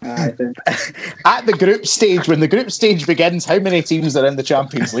 At the group stage, when the group stage begins, how many teams are in the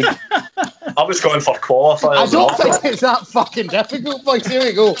Champions League? I was going for qualifiers. I don't think it's that fucking difficult, boys. Here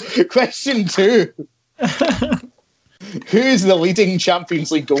we go. Question 2. Who's the leading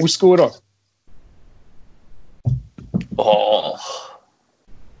Champions League goal scorer? Oh.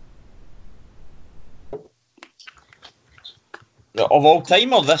 Of all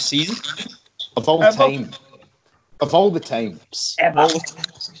time or this season? Of all time. Of all the times. Ever.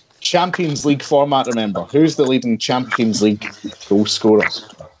 Champions League format, remember. Who's the leading Champions League goal scorer?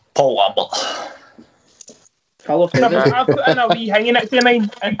 Paul Lambert. Call of Duty. I've put in a wee hanging next to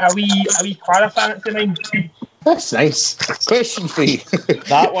mine and a wee clarifying next to mine. That's nice. Question 3.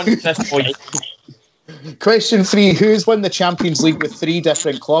 That one, this point. Question 3. Who's won the Champions League with 3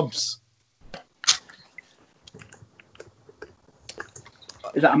 different clubs?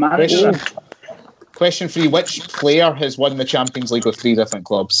 Is that a manager? Question 3. Which player has won the Champions League with 3 different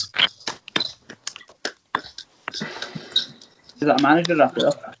clubs? Is that a manager or a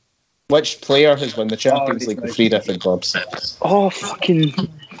player? Which player has won the Champions League with 3 different clubs? Oh, fucking...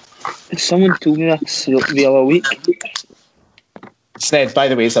 Someone told me this the other week. Sned, by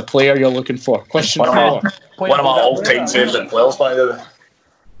the way, is a player you're looking for. Question 4. One of my all-time favourite players, by the way.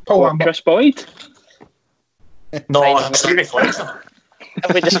 Paul Lambert. Chris Boyd? No, Stevie Fletcher.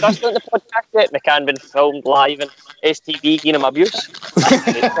 Have we discussed it in the podcast yet? McCann been filmed live in STV giving him abuse.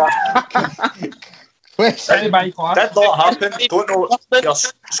 Question, Anybody class? Did not happen. Don't know. Your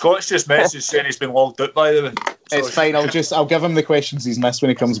Scott's just messaged saying he's been logged out, by the way. it's fine. I'll give him the questions he's missed when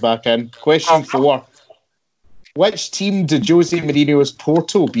he comes back in. Question 4. Which team did Jose Mourinho's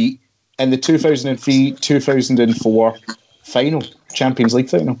Porto beat in the 2003-2004 final, Champions League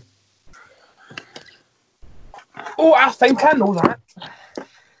final? Oh, I think I know that.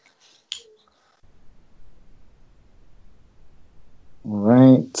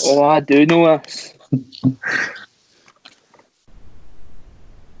 Right. Oh, I do know this.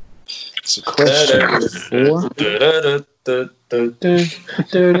 So question 4.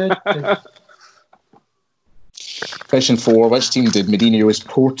 Question 4. Which team did Mourinho's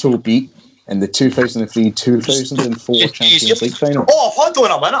Porto beat in the 2003-2004 Champions League final? Oh, hold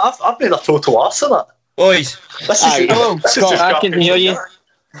on a minute. I've made a total arse of that. Boys, This Aye. is Scott, I can hear you.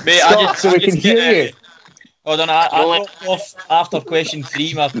 mate, Scott, so we can hear you. Hold on, I dropped off after question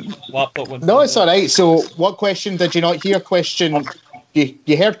 3. My laptop went. No, it's all right. So, what question did you not hear? Question, you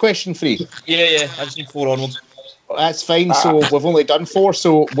heard question 3. Yeah, I just need 4 onwards. That's fine. So we've only done 4.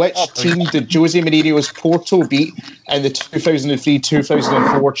 So, which team did Jose Mourinho's Porto beat in the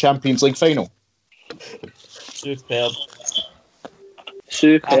 2003-2004 Champions League final? Superb. I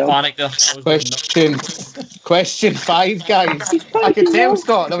Super. panicked there. Question 5, guys. I could tell,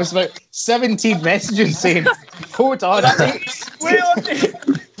 Scott, there was about 17 messages saying, "Hold on,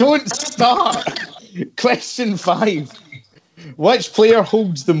 don't start." Question 5. Which player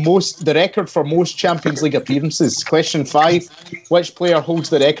holds the record for most Champions League appearances? Question 5. Which player holds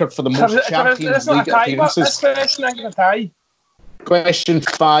the record for the most Champions League appearances? This question is a tie. Question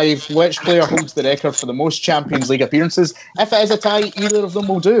 5. Which player holds the record for the most Champions League appearances? If it is a tie, either of them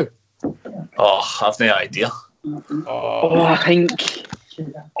will do. Oh, I've no idea. Oh, I think.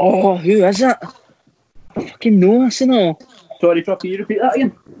 Oh, who is it? I fucking know this, you know. Sorry, Truck, can you repeat that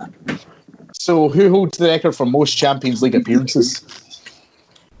again? So, who holds the record for most Champions League appearances?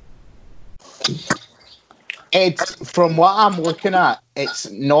 Ed, from what I'm looking at,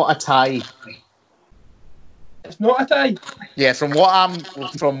 it's not a tie. It's not a tie. Yeah, from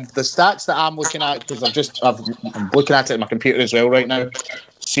the stats that I'm looking at, because I'm looking at it on my computer as well right now.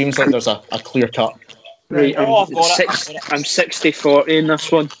 Seems like there's a clear cut. Right, Oh, I've got it. I'm 60-40 in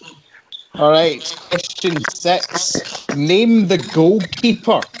this one. All right, question 6. Name the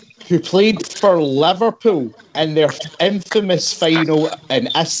goalkeeper who played for Liverpool in their infamous final in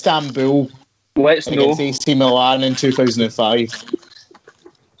Istanbul Let's know. against AC Milan in 2005.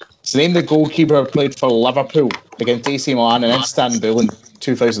 So name the goalkeeper who played for Liverpool against AC Milan in Istanbul in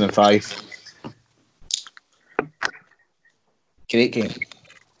 2005. Great game.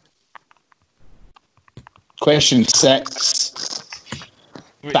 Question 6.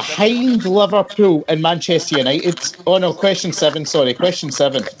 Behind Liverpool and Manchester United. Oh no, question 7, sorry. Question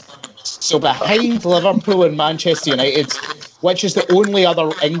 7. So behind Liverpool and Manchester United, which is the only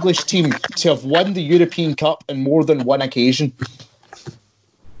other English team to have won the European Cup on more than one occasion?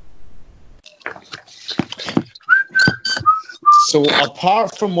 So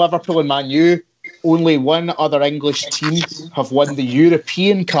apart from Liverpool and Man U, only one other English team have won the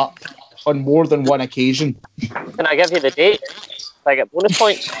European Cup on more than one occasion. Can I give you the date? Can I get bonus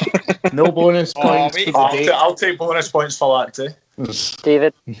points? No bonus points wait. for the date. I'll take bonus points for that too.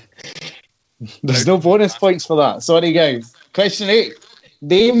 David. There's no bonus points for that. Sorry, guys. Question 8.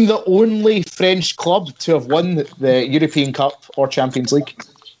 Name the only French club to have won the European Cup or Champions League.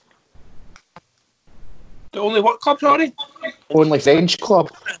 The only what club, sorry? Only French club.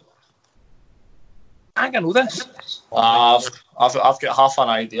 I think I know this. I've got half an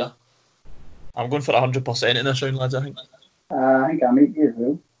idea. I'm going for 100% in this round, lads, I think. I think I might be as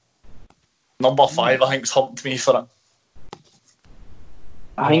well. Number 5, I think's humped me for it.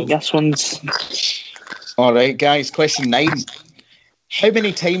 I think this one's. All right, guys. Question 9. How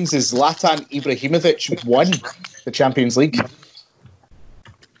many times has Zlatan Ibrahimovic won the Champions League?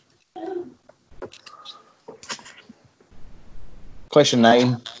 Question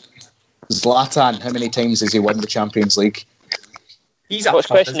 9. Zlatan, how many times has he won the Champions League? He's up What's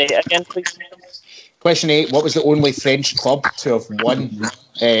for question this. 8 again, please? Question 8. What was the only French club to have won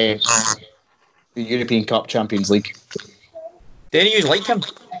the European Cup Champions League? Do any of you like him?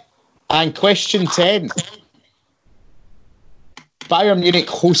 And question 10. Bayern Munich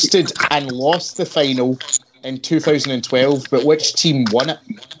hosted and lost the final in 2012, but which team won it?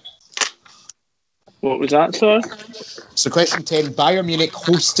 What was that, sorry? So question 10. Bayern Munich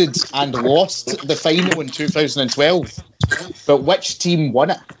hosted and lost the final in 2012, but which team won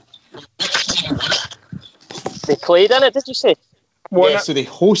it? They played in it, did you say? Yeah, so they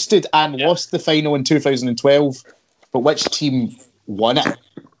hosted and lost the final in 2012, but which team won it?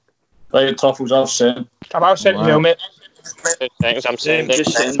 Right, Truffles, I've said. I'm sent Wow. now, mate. 2 seconds, I'm saying it.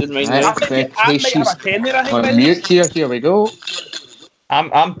 Just sending right Right. now. I might have a 10 there, I think. On mate. mute here we go. I'm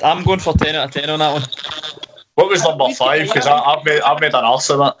going for 10 out of 10 on that one. What was number 5? Because I've made an arse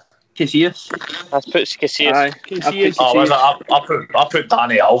of it. Casillas. Let's put Casillas. Aye. Casillas. Oh, was it? I put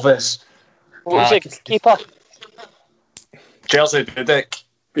Danny Alves. What was it? Keeper? Jersey Dudek.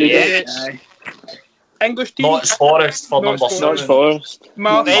 Yes. Aye. English team. Notts Forest for Notts number Forest. 7. Forest.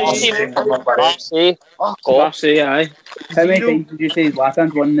 French team. Marseille. For number 8. Marseille. Oh, God. Marseille, aye. How many times did you say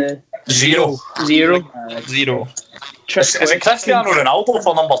Zlatan's won the... 0. 0. 0. Is it Cristiano Ronaldo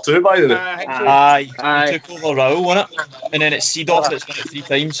for number 2, by the way? I think so. Aye. Aye. He took over Raul, wasn't it? And then it's Seedorf that's won it 3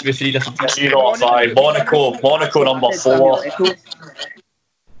 times with 3 different teams. 0 5. Monaco number 4.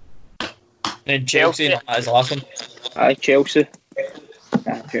 And then Chelsea, that is the last one. Aye, Chelsea.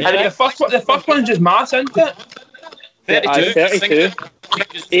 And the first one's just mass, isn't it? 32. Aye, 32.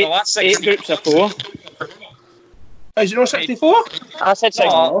 The last 8 6 groups of 4. Is it not 64? I said 6.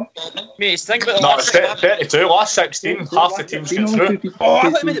 Oh, mate, think about the No, last it's 32. Last 16. Half the teams get through. Oh,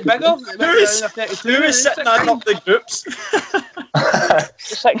 I thought it made it bigger. Who is sitting adding up the groups?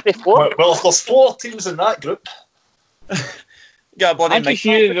 64. Well, if there's 4 teams in that group. Got a bloody I just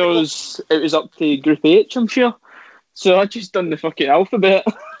mic. knew it was up to Group H, I'm sure. So I just done the fucking alphabet.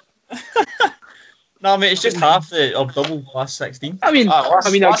 No, mate, it's just half the or double last 16. I mean, I got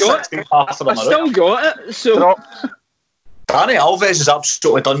it. Half of I them are still got it. So Danny Alves has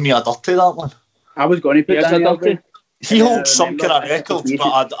absolutely done me a dirty, that one. I was going to put Yes, Danny I dirty. Alves. He holds some kind of records,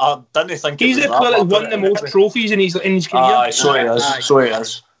 but I didn't think He's it the was player that. that's won the most trophies in his career. Aye, so he is. So he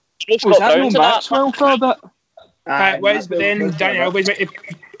is. He's Was got that no down to that. Maxwell for a bit? It was, but then Danny Alves went to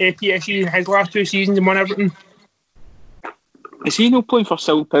PSG in his last 2 seasons and won everything. Is he not playing for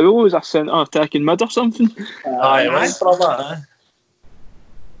Sao Paulo as a centre attacking mid or something? Aye, he was for that.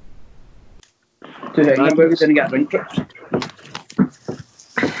 So the England boys didn't get ring trips.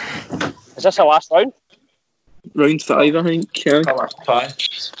 Is this the last round? Round 5, I think. Yeah. Aye.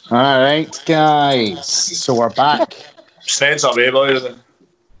 All right, guys. So we're back. Sned's away, by the way.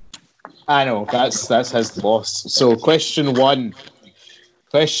 I know that's his loss. So question one.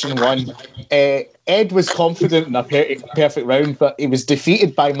 Ed was confident in a perfect round, but he was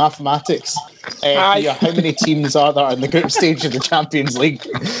defeated by mathematics. Here, how many teams are there in the group stage of the Champions League?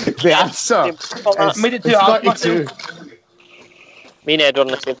 The answer is Made it too hard, 32. Me and Ed were on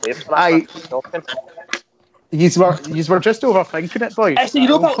the same page. Aye. Yous were just overthinking it, boys. It's the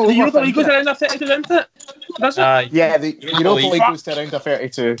Europa League goes around after it, isn't it? Does it? Yeah, the Europa League goes to around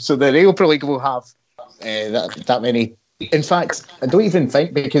 32. So the Europa League will have that many. In fact, I don't even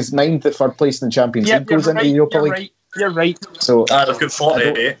think, because 9th to 3rd place in the Champions League goes into the Europa League. You're right. So They've got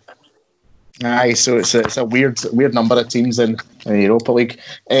 48. aye, so it's a weird number of teams in the Europa League.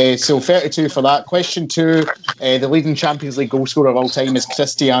 So 32 for that. Question 2, the leading Champions League goal scorer of all time is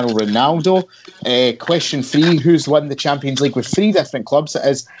Cristiano Ronaldo. Question 3, who's won the Champions League with 3 different clubs? It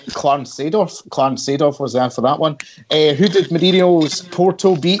is Clarence Seedorf. Clarence Seedorf was there for that one. Who did Mourinho's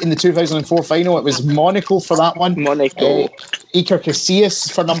Porto beat in the 2004 final? It was Monaco for that one. Monaco. Iker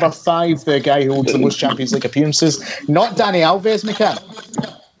Casillas for number 5, the guy who holds the most Champions League appearances. Not Dani Alves, McCann.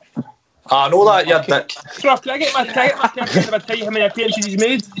 I know that, you dick. Truff, can I get my question if I tell you how many appearances he's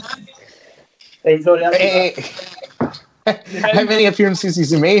made? Right, sorry, How many appearances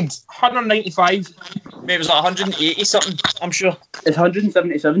has he made? 195. Maybe it was like 180 something, I'm sure. It's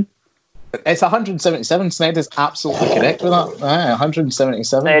 177. It's 177. Sned is absolutely correct with that.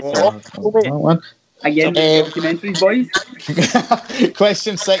 177. That one. Again, documentaries, boys.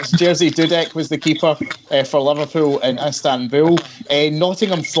 Question 6. Jerzy Dudek was the keeper for Liverpool in Istanbul.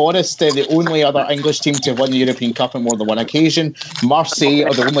 Nottingham Forest, the only other English team to have won the European Cup on more than one occasion. Marseille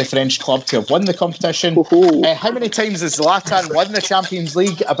are the only French club to have won the competition. How many times has Zlatan won the Champions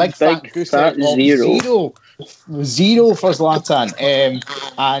League? A big fat goose egg of 0. 0 for Zlatan.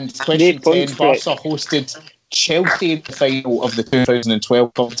 And question 10. Barca hosted Chelsea in the final of the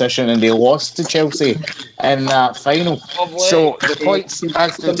 2012 competition, and they lost to Chelsea in that final. So the points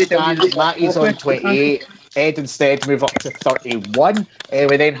as they stand, Matty's on 28. Ed instead move up to 31.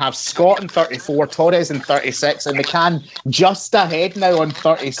 We then have Scott in 34, Torres in 36, and McCann just ahead now on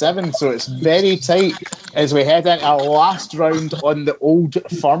 37. So it's very tight as we head into our last round on the Old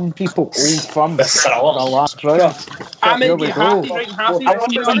Firm, people. Old Firm. Our last round. Here we go.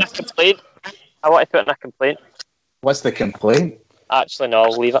 I want to put in a complaint. What's the complaint? Actually, no,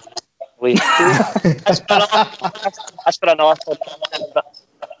 I'll leave it. That's for another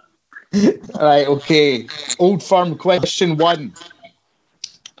Right, okay. Old Firm, question 1.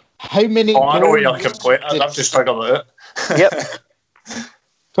 How many I know what your goals complaint is. I've just figured it out. Yep.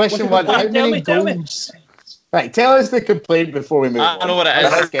 Question 1. How many goals? Right, tell us the complaint before we move on. I know what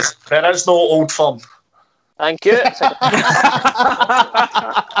it is. There is no Old Firm. Thank you.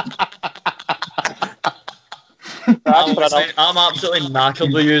 I'm absolutely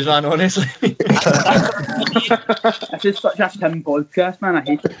knackered with you, man, honestly. This is such a Tim podcast, man. I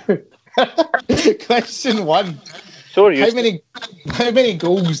hate it. Question 1. Sure, How many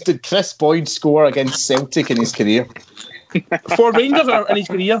goals did Chris Boyd score against Celtic in his career? For Rangers or in his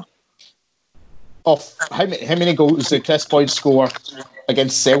career? How many goals did Chris Boyd score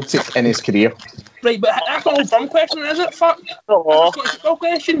against Celtic in his career? Right, but that's not an Old Firm question, is it? Fuck. Oh. That's not a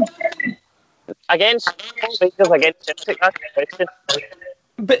question. Against Rangers against Celtic, that's the question.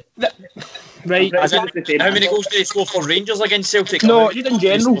 But right. How many goals did he score for Rangers against Celtic? No, just in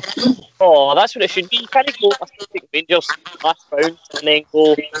general. Oh, that's what it should be. You can't go for Celtic Rangers last round and then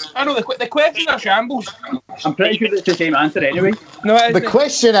go. I know the questions are shambles. I'm pretty sure it's the same answer anyway. No, it The isn't.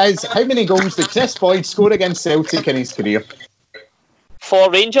 question is, how many goals did Chris Boyd score against Celtic in his career?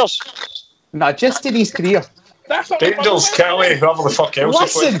 For Rangers. No, just in his career. That's not Rangers, Kelly, whoever the fuck else.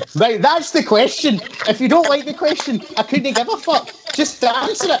 Listen, right, that's the question. If you don't like the question, I couldn't give a fuck. Just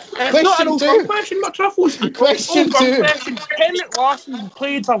answer it. It's not an Question Old Firm 2. question, my truffles. Question Old Firm 2. question. Henrik Larsson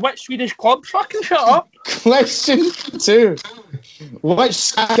played for which Swedish club? Fucking shut up. Question 2. Which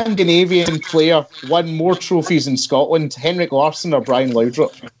Scandinavian player won more trophies in Scotland, Henrik Larsson or Brian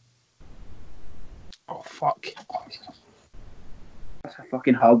Laudrup? Oh, fuck. That's a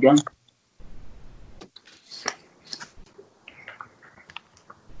fucking hard one.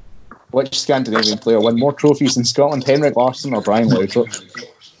 Which Scandinavian player won more trophies in Scotland, Henrik Larsson or Brian Laudrup?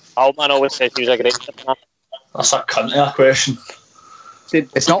 Altman always said he was a great player. That's a cunt of a question.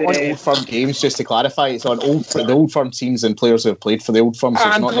 It's not on Old Firm games, just to clarify. It's on the Old Firm teams and players who have played for the Old Firm, so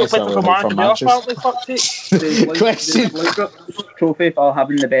it's not necessarily on Old Firm matches. Question. Trophy for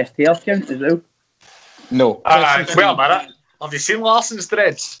having the best hair count as well. No. Wait a minute. Have you seen Larsson's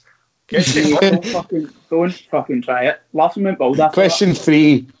dreads? Don't fucking try it. Larsson went bald after Question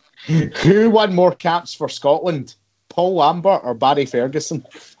 3. Who won more caps for Scotland? Paul Lambert or Barry Ferguson?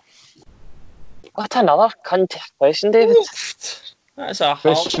 What another cunt question, David. That's a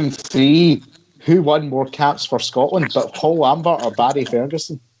hard. Question 3. Who won more caps for Scotland? But Paul Lambert or Barry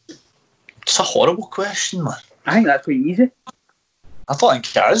Ferguson? It's a horrible question, man. I think that's quite easy. I don't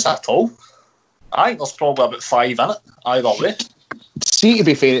think it is at all. I think there's probably about 5 in it, either way. See, to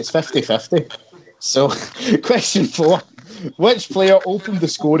be fair, it's 50-50. So, question 4. Which player opened the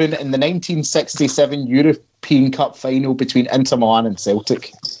scoring in the 1967 European Cup final between Inter Milan and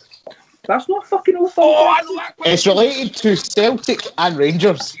Celtic? That's not fucking Old Firm. I know that question. It's related to Celtic and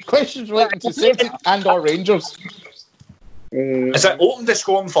Rangers. Questions related to Celtic and or Rangers. Is it open the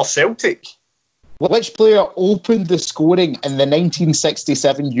scoring for Celtic? Which player opened the scoring in the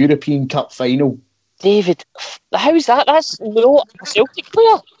 1967 European Cup final? David, how's that? That's not a Celtic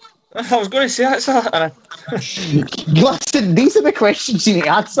player. I was going to say that's a. Listen, these are the questions you need to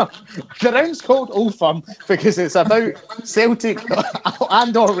answer. The round's called Old Firm because it's about Celtic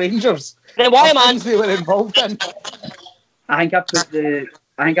and or Rangers. Then why am I? Things they were involved in. I think I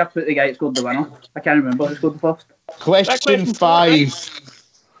put the guy that scored the winner. I can't remember who scored the first. Question 5.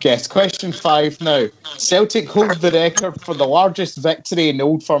 Yes, question 5 now. Celtic hold the record for the largest victory in the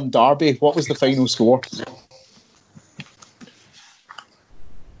Old Firm derby. What was the final score?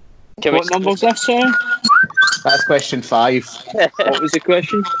 What number was this, sorry? That's question 5. What was the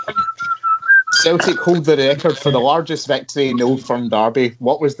question? Celtic hold the record for the largest victory in the Old Firm derby.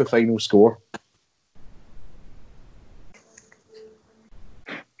 What was the final score?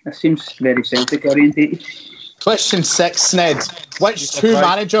 That seems very Celtic orientated. Question 6, Ned. Which two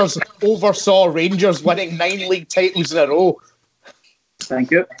managers oversaw Rangers winning 9 league titles in a row? Thank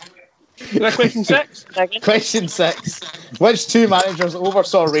you. Is that question 6? Question 6. Which two managers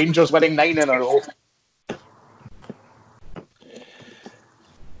oversaw Rangers winning 9 in a row?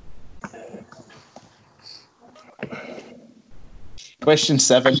 Question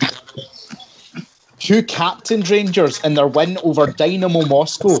 7. Who captained Rangers in their win over Dynamo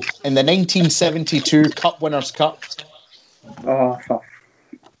Moscow in the 1972 Cup Winners' Cup? Oh, fuck.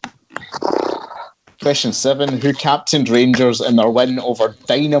 Question 7. Who captained Rangers in their win over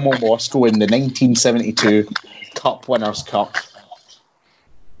Dynamo Moscow in the 1972 Cup Winners' Cup?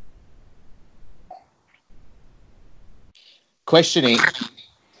 Question 8.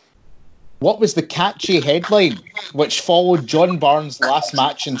 What was the catchy headline which followed John Barnes' last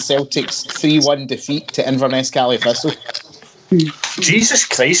match in Celtic's 3-1 defeat to Inverness Caley Thistle? Jesus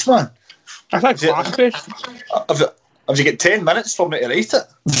Christ, man. That's a class question. Have you got 10 minutes for me to write it?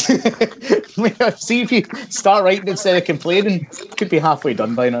 See if you start writing instead of complaining. Could be halfway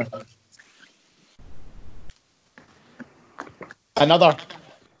done by now. Another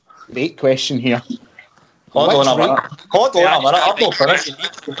late question here. Hold on a minute. I'm not finished.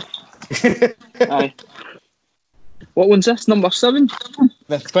 Aye. What one's this? Number 7?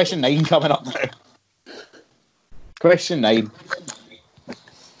 There's question 9 coming up now. Question 9.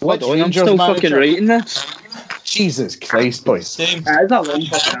 Which I'm Rangers still manager? fucking writing this. Jesus Christ, boys. Same. That is a long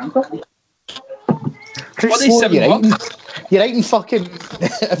fucking answer. What are these 7 you're writing fucking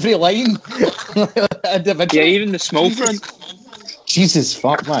every line. Yeah, even the small print. Jesus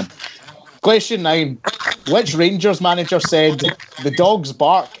fuck, man. Question 9. Which Rangers manager said, "The dogs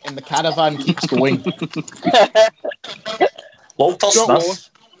bark and the caravan keeps going"? Walter Smith.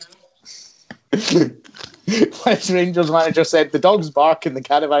 Which Rangers manager said, "The dogs bark and the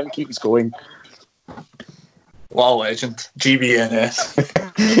caravan keeps going"? What a legend. GBNS.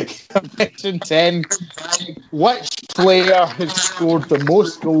 Question 10. Which player has scored the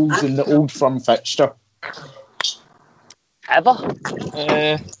most goals in the Old Firm fixture? Ever?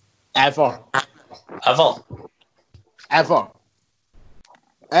 Ever.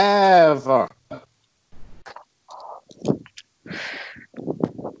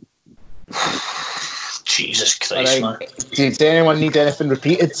 Jesus Christ, man. Does anyone need anything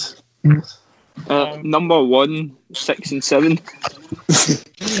repeated? Number 1, 6 and 7.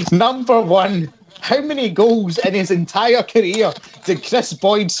 Number 1. How many goals in his entire career did Chris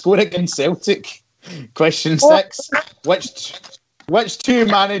Boyd score against Celtic? Question 6. Which two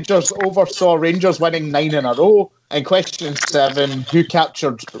managers oversaw Rangers winning 9 in a row? And question 7: Who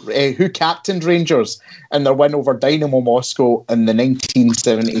captained Rangers in their win over Dynamo Moscow in the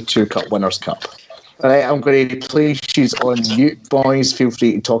 1972 Cup Winners' Cup? All right, I'm going to place she's on mute, boys. Feel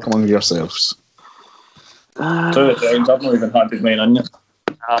free to talk among yourselves. I've not even handed mine in yet.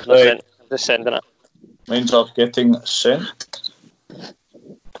 I've not sent. I'm just sending it. Mine's are getting sent.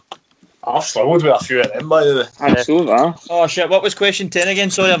 I've struggled with a few of them, by the way. I'm so that. Oh shit! What was question 10 again?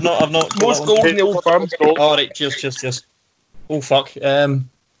 Sorry, I've not. Most goals in the Old Firm. All right, cheers. Oh fuck. That's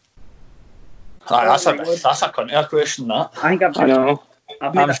a cunt of a question, that. I think I know.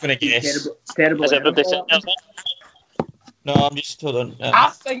 I've I'm just going to guess. Terrible. Is everybody sent theirs? No, I'm just hold on. I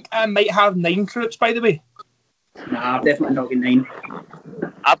think I might have 9 troops, by the way. Nah, I've definitely not got 9.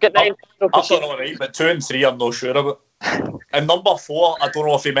 I've got 9. I've done all right, but 2 and 3 I'm not sure about. And number 4, I don't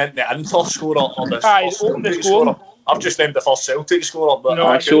know if he meant the Inter scorer or the first opening Celtic scorer. scorer. I've just named the first Celtic scorer, but No,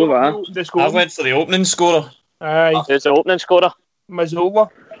 I saw that. I went for the opening scorer. Aye, Who's the opening scorer? Mazzola.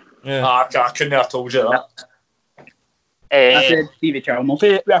 Yeah. I couldn't have told you that. I said Stevie Chalmers.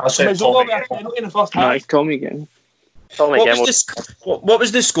 said Mazzola Tommy with a penalty in the first Right, half. Tommy again. Tommy What Gemmell.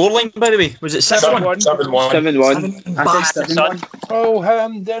 was the scoreline, by the way? Was it 6-1? 7-1. 7-1. I said 7-1. Oh,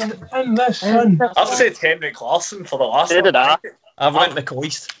 Hampden in the sun. I've said Henrik Larsson for the last So one. did I. I've went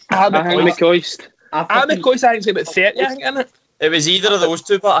McCoist. I I think McCoist. McCoy's I think about 30, I think, isn't it? It was either of those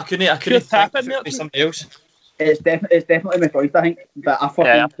two, but I couldn't Pure think tap if in it there. was somebody else. It's definitely McCoy, I think. But I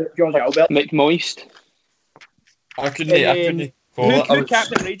fucking put George Albert. McMoist. I couldn't follow it. Who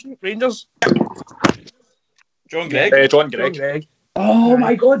captain Rangers? John Gregg. John Gregg. Oh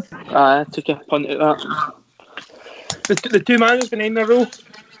my god. I took a punt at that. The 2 managers been in a row.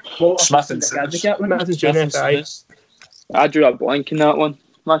 Smith and Simmons. Smith and Simmons, aye. I drew a blank in that one.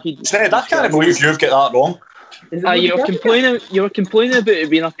 Sned, I can't believe you've got that wrong. You were complaining about it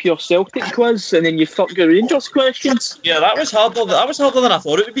being a pure Celtic quiz, and then you fucked your Rangers questions. Yeah, that was harder than I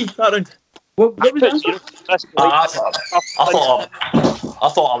thought it would be that round. What was the answer? I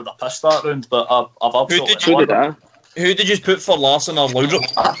thought I would have pissed that round, but I've absolutely won. Who did you put for Larsson or Laudrup?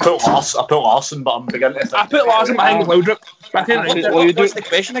 I put Larsson, but I'm beginning to think. I put Larsson behind Laudrup. I think What's the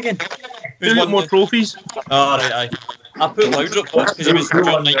question again? Who's got more trophies? Oh, right, aye. I put Laudrup because he was doing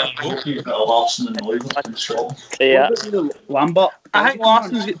 9 in a row. Larsson and Laudrup in Scotland. Yeah. Lambert. I think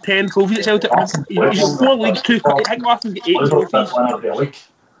Larsson's got 10 trophies at Celtic. He's got 4 leagues, 2 cups. I think Larsson's got 8 trophies.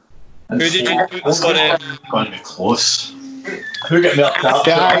 Who did you put for Going to be close. Who get me up?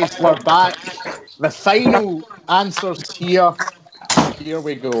 Guys, we're back. The final answers here. Here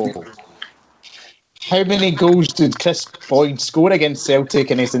we go. How many goals did Chris Boyd score against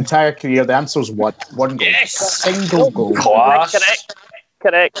Celtic in his entire career? The answer is what? 1 goal. Yes! Single goal. Class.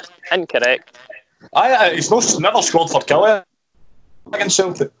 Correct. Incorrect. He's never scored for Killie against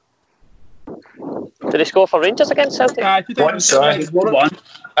Celtic. Did he score for Rangers against Celtic? Once,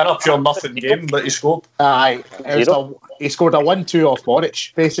 in a pure nothing game, but he scored. Aye. He scored a 1-2 off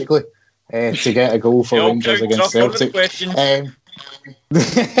Boric, basically, to get a goal for Rangers against Celtic.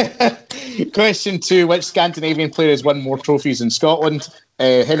 Question 2: Which Scandinavian player has won more trophies in Scotland?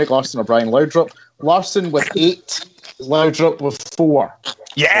 Henrik Larsson or Brian Laudrup? Larsson with 8, Laudrup with 4.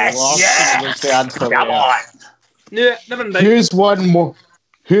 Yes! So Larsson was the answer there. Yeah, never mind.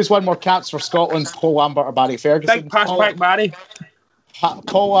 Who's won more caps for Scotland? Paul Lambert or Barry Ferguson? Big pass back, Barry.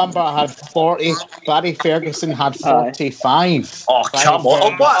 Paul Lambert had 40. Barry Ferguson had 45. Oh, come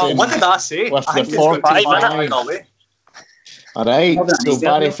on. What did I say? With I the think it's got 45. All right, so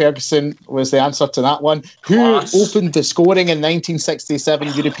Barry Ferguson was the answer to that one. Who opened the scoring in 1967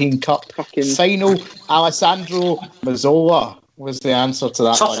 European Cup final? Alessandro Mazzola was the answer to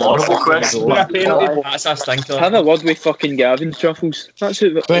that one. Horrible question. That's a stinker. Have a word with fucking Gavin Truffles. That's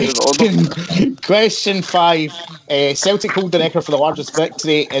who Question 5. Celtic hold the record for the largest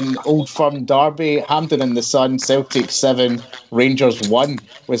victory in Old Firm Derby. Hampden in the Sun, Celtic 7, Rangers 1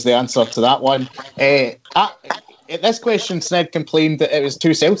 was the answer to that one. At this question, Sned complained that it was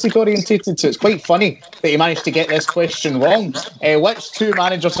too Celtic orientated, so it's quite funny that he managed to get this question wrong. Which 2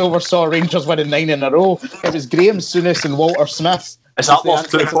 managers oversaw Rangers winning 9 in a row? It was Graham Souness and Walter Smith. Is that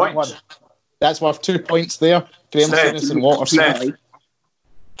worth 2 points? That's worth 2 points there. Graham Souness and Walter Smith.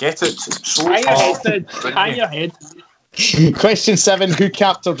 Get it so Hang your head. Question 7. Who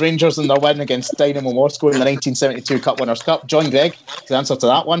captured Rangers in their win against Dynamo Moscow in the 1972 Cup Winners' Cup? John Gregg is the answer to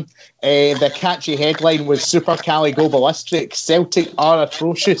that one. The catchy headline was Supercalifragilistic. Celtic are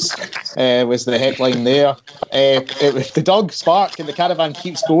atrocious, was the headline there. It was the dog Spark and the caravan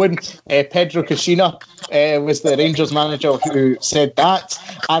keeps going. Pedro Caixinha was the Rangers manager who said that.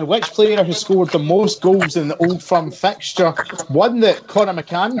 And which player has scored the most goals in the Old Firm fixture? One that Conor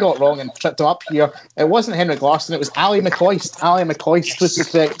McCann got wrong and tripped him up here. It wasn't Henrik Larsson, it was Ali McCoist. Ali McCoist was the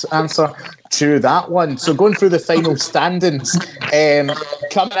correct answer to that one. So going through the final standings,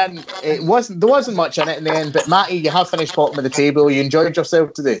 coming in, there wasn't much in it in the end, but Matty, you have finished bottom of the table. You enjoyed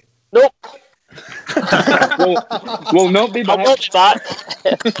yourself today? Nope. We'll not be I back. will be back.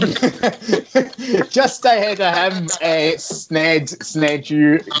 Just ahead of him, Sned,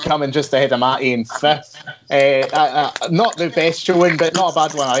 you coming just ahead of Matty in 5th. Not the best showing, but not a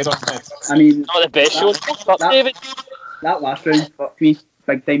bad one either, Sned. I mean, Not the best show. Fuck up, David. that last round fucked me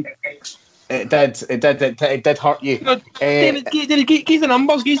big time. It did hurt you. No, David, give the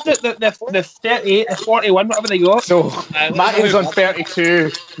numbers. Give the 38, the 41, whatever they got. So Matty was on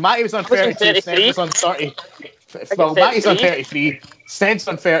 32. Matty was on 32. Sned was on 30. Well, Matty's on 33. Sned's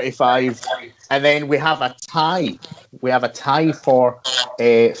on 35. And then we have a tie. We have a tie for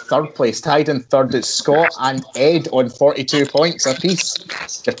third place. Tied in third is Scott and Ed on 42 points apiece.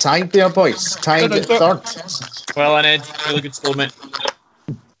 You're tied there, boys. Tied at third. Well, and Ed, really good score, mate.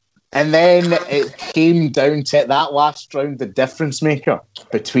 And then it came down to that last round, the difference maker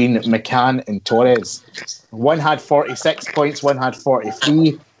between McCann and Torres. One had 46 points, one had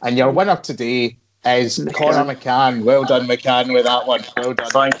 43. And your winner today is Conor McCann. Well done, McCann, with that one. Well done.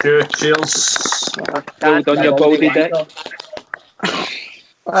 Thank you. Cheers. Well done, your baldy dick.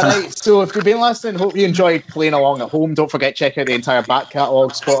 Alright, so if you've been listening, hope you enjoyed playing along at home. Don't forget, check out the entire back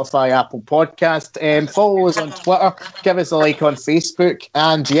catalogue, Spotify, Apple Podcast. Follow us on Twitter, give us a like on Facebook,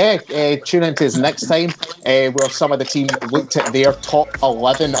 and tune into us next time where some of the team looked at their top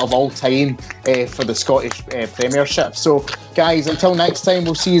 11 of all time for the Scottish Premiership. So guys, until next time,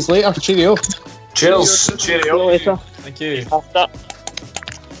 we'll see you later. Cheerio. Cheers. Cheerio. See you later. Thank you. After.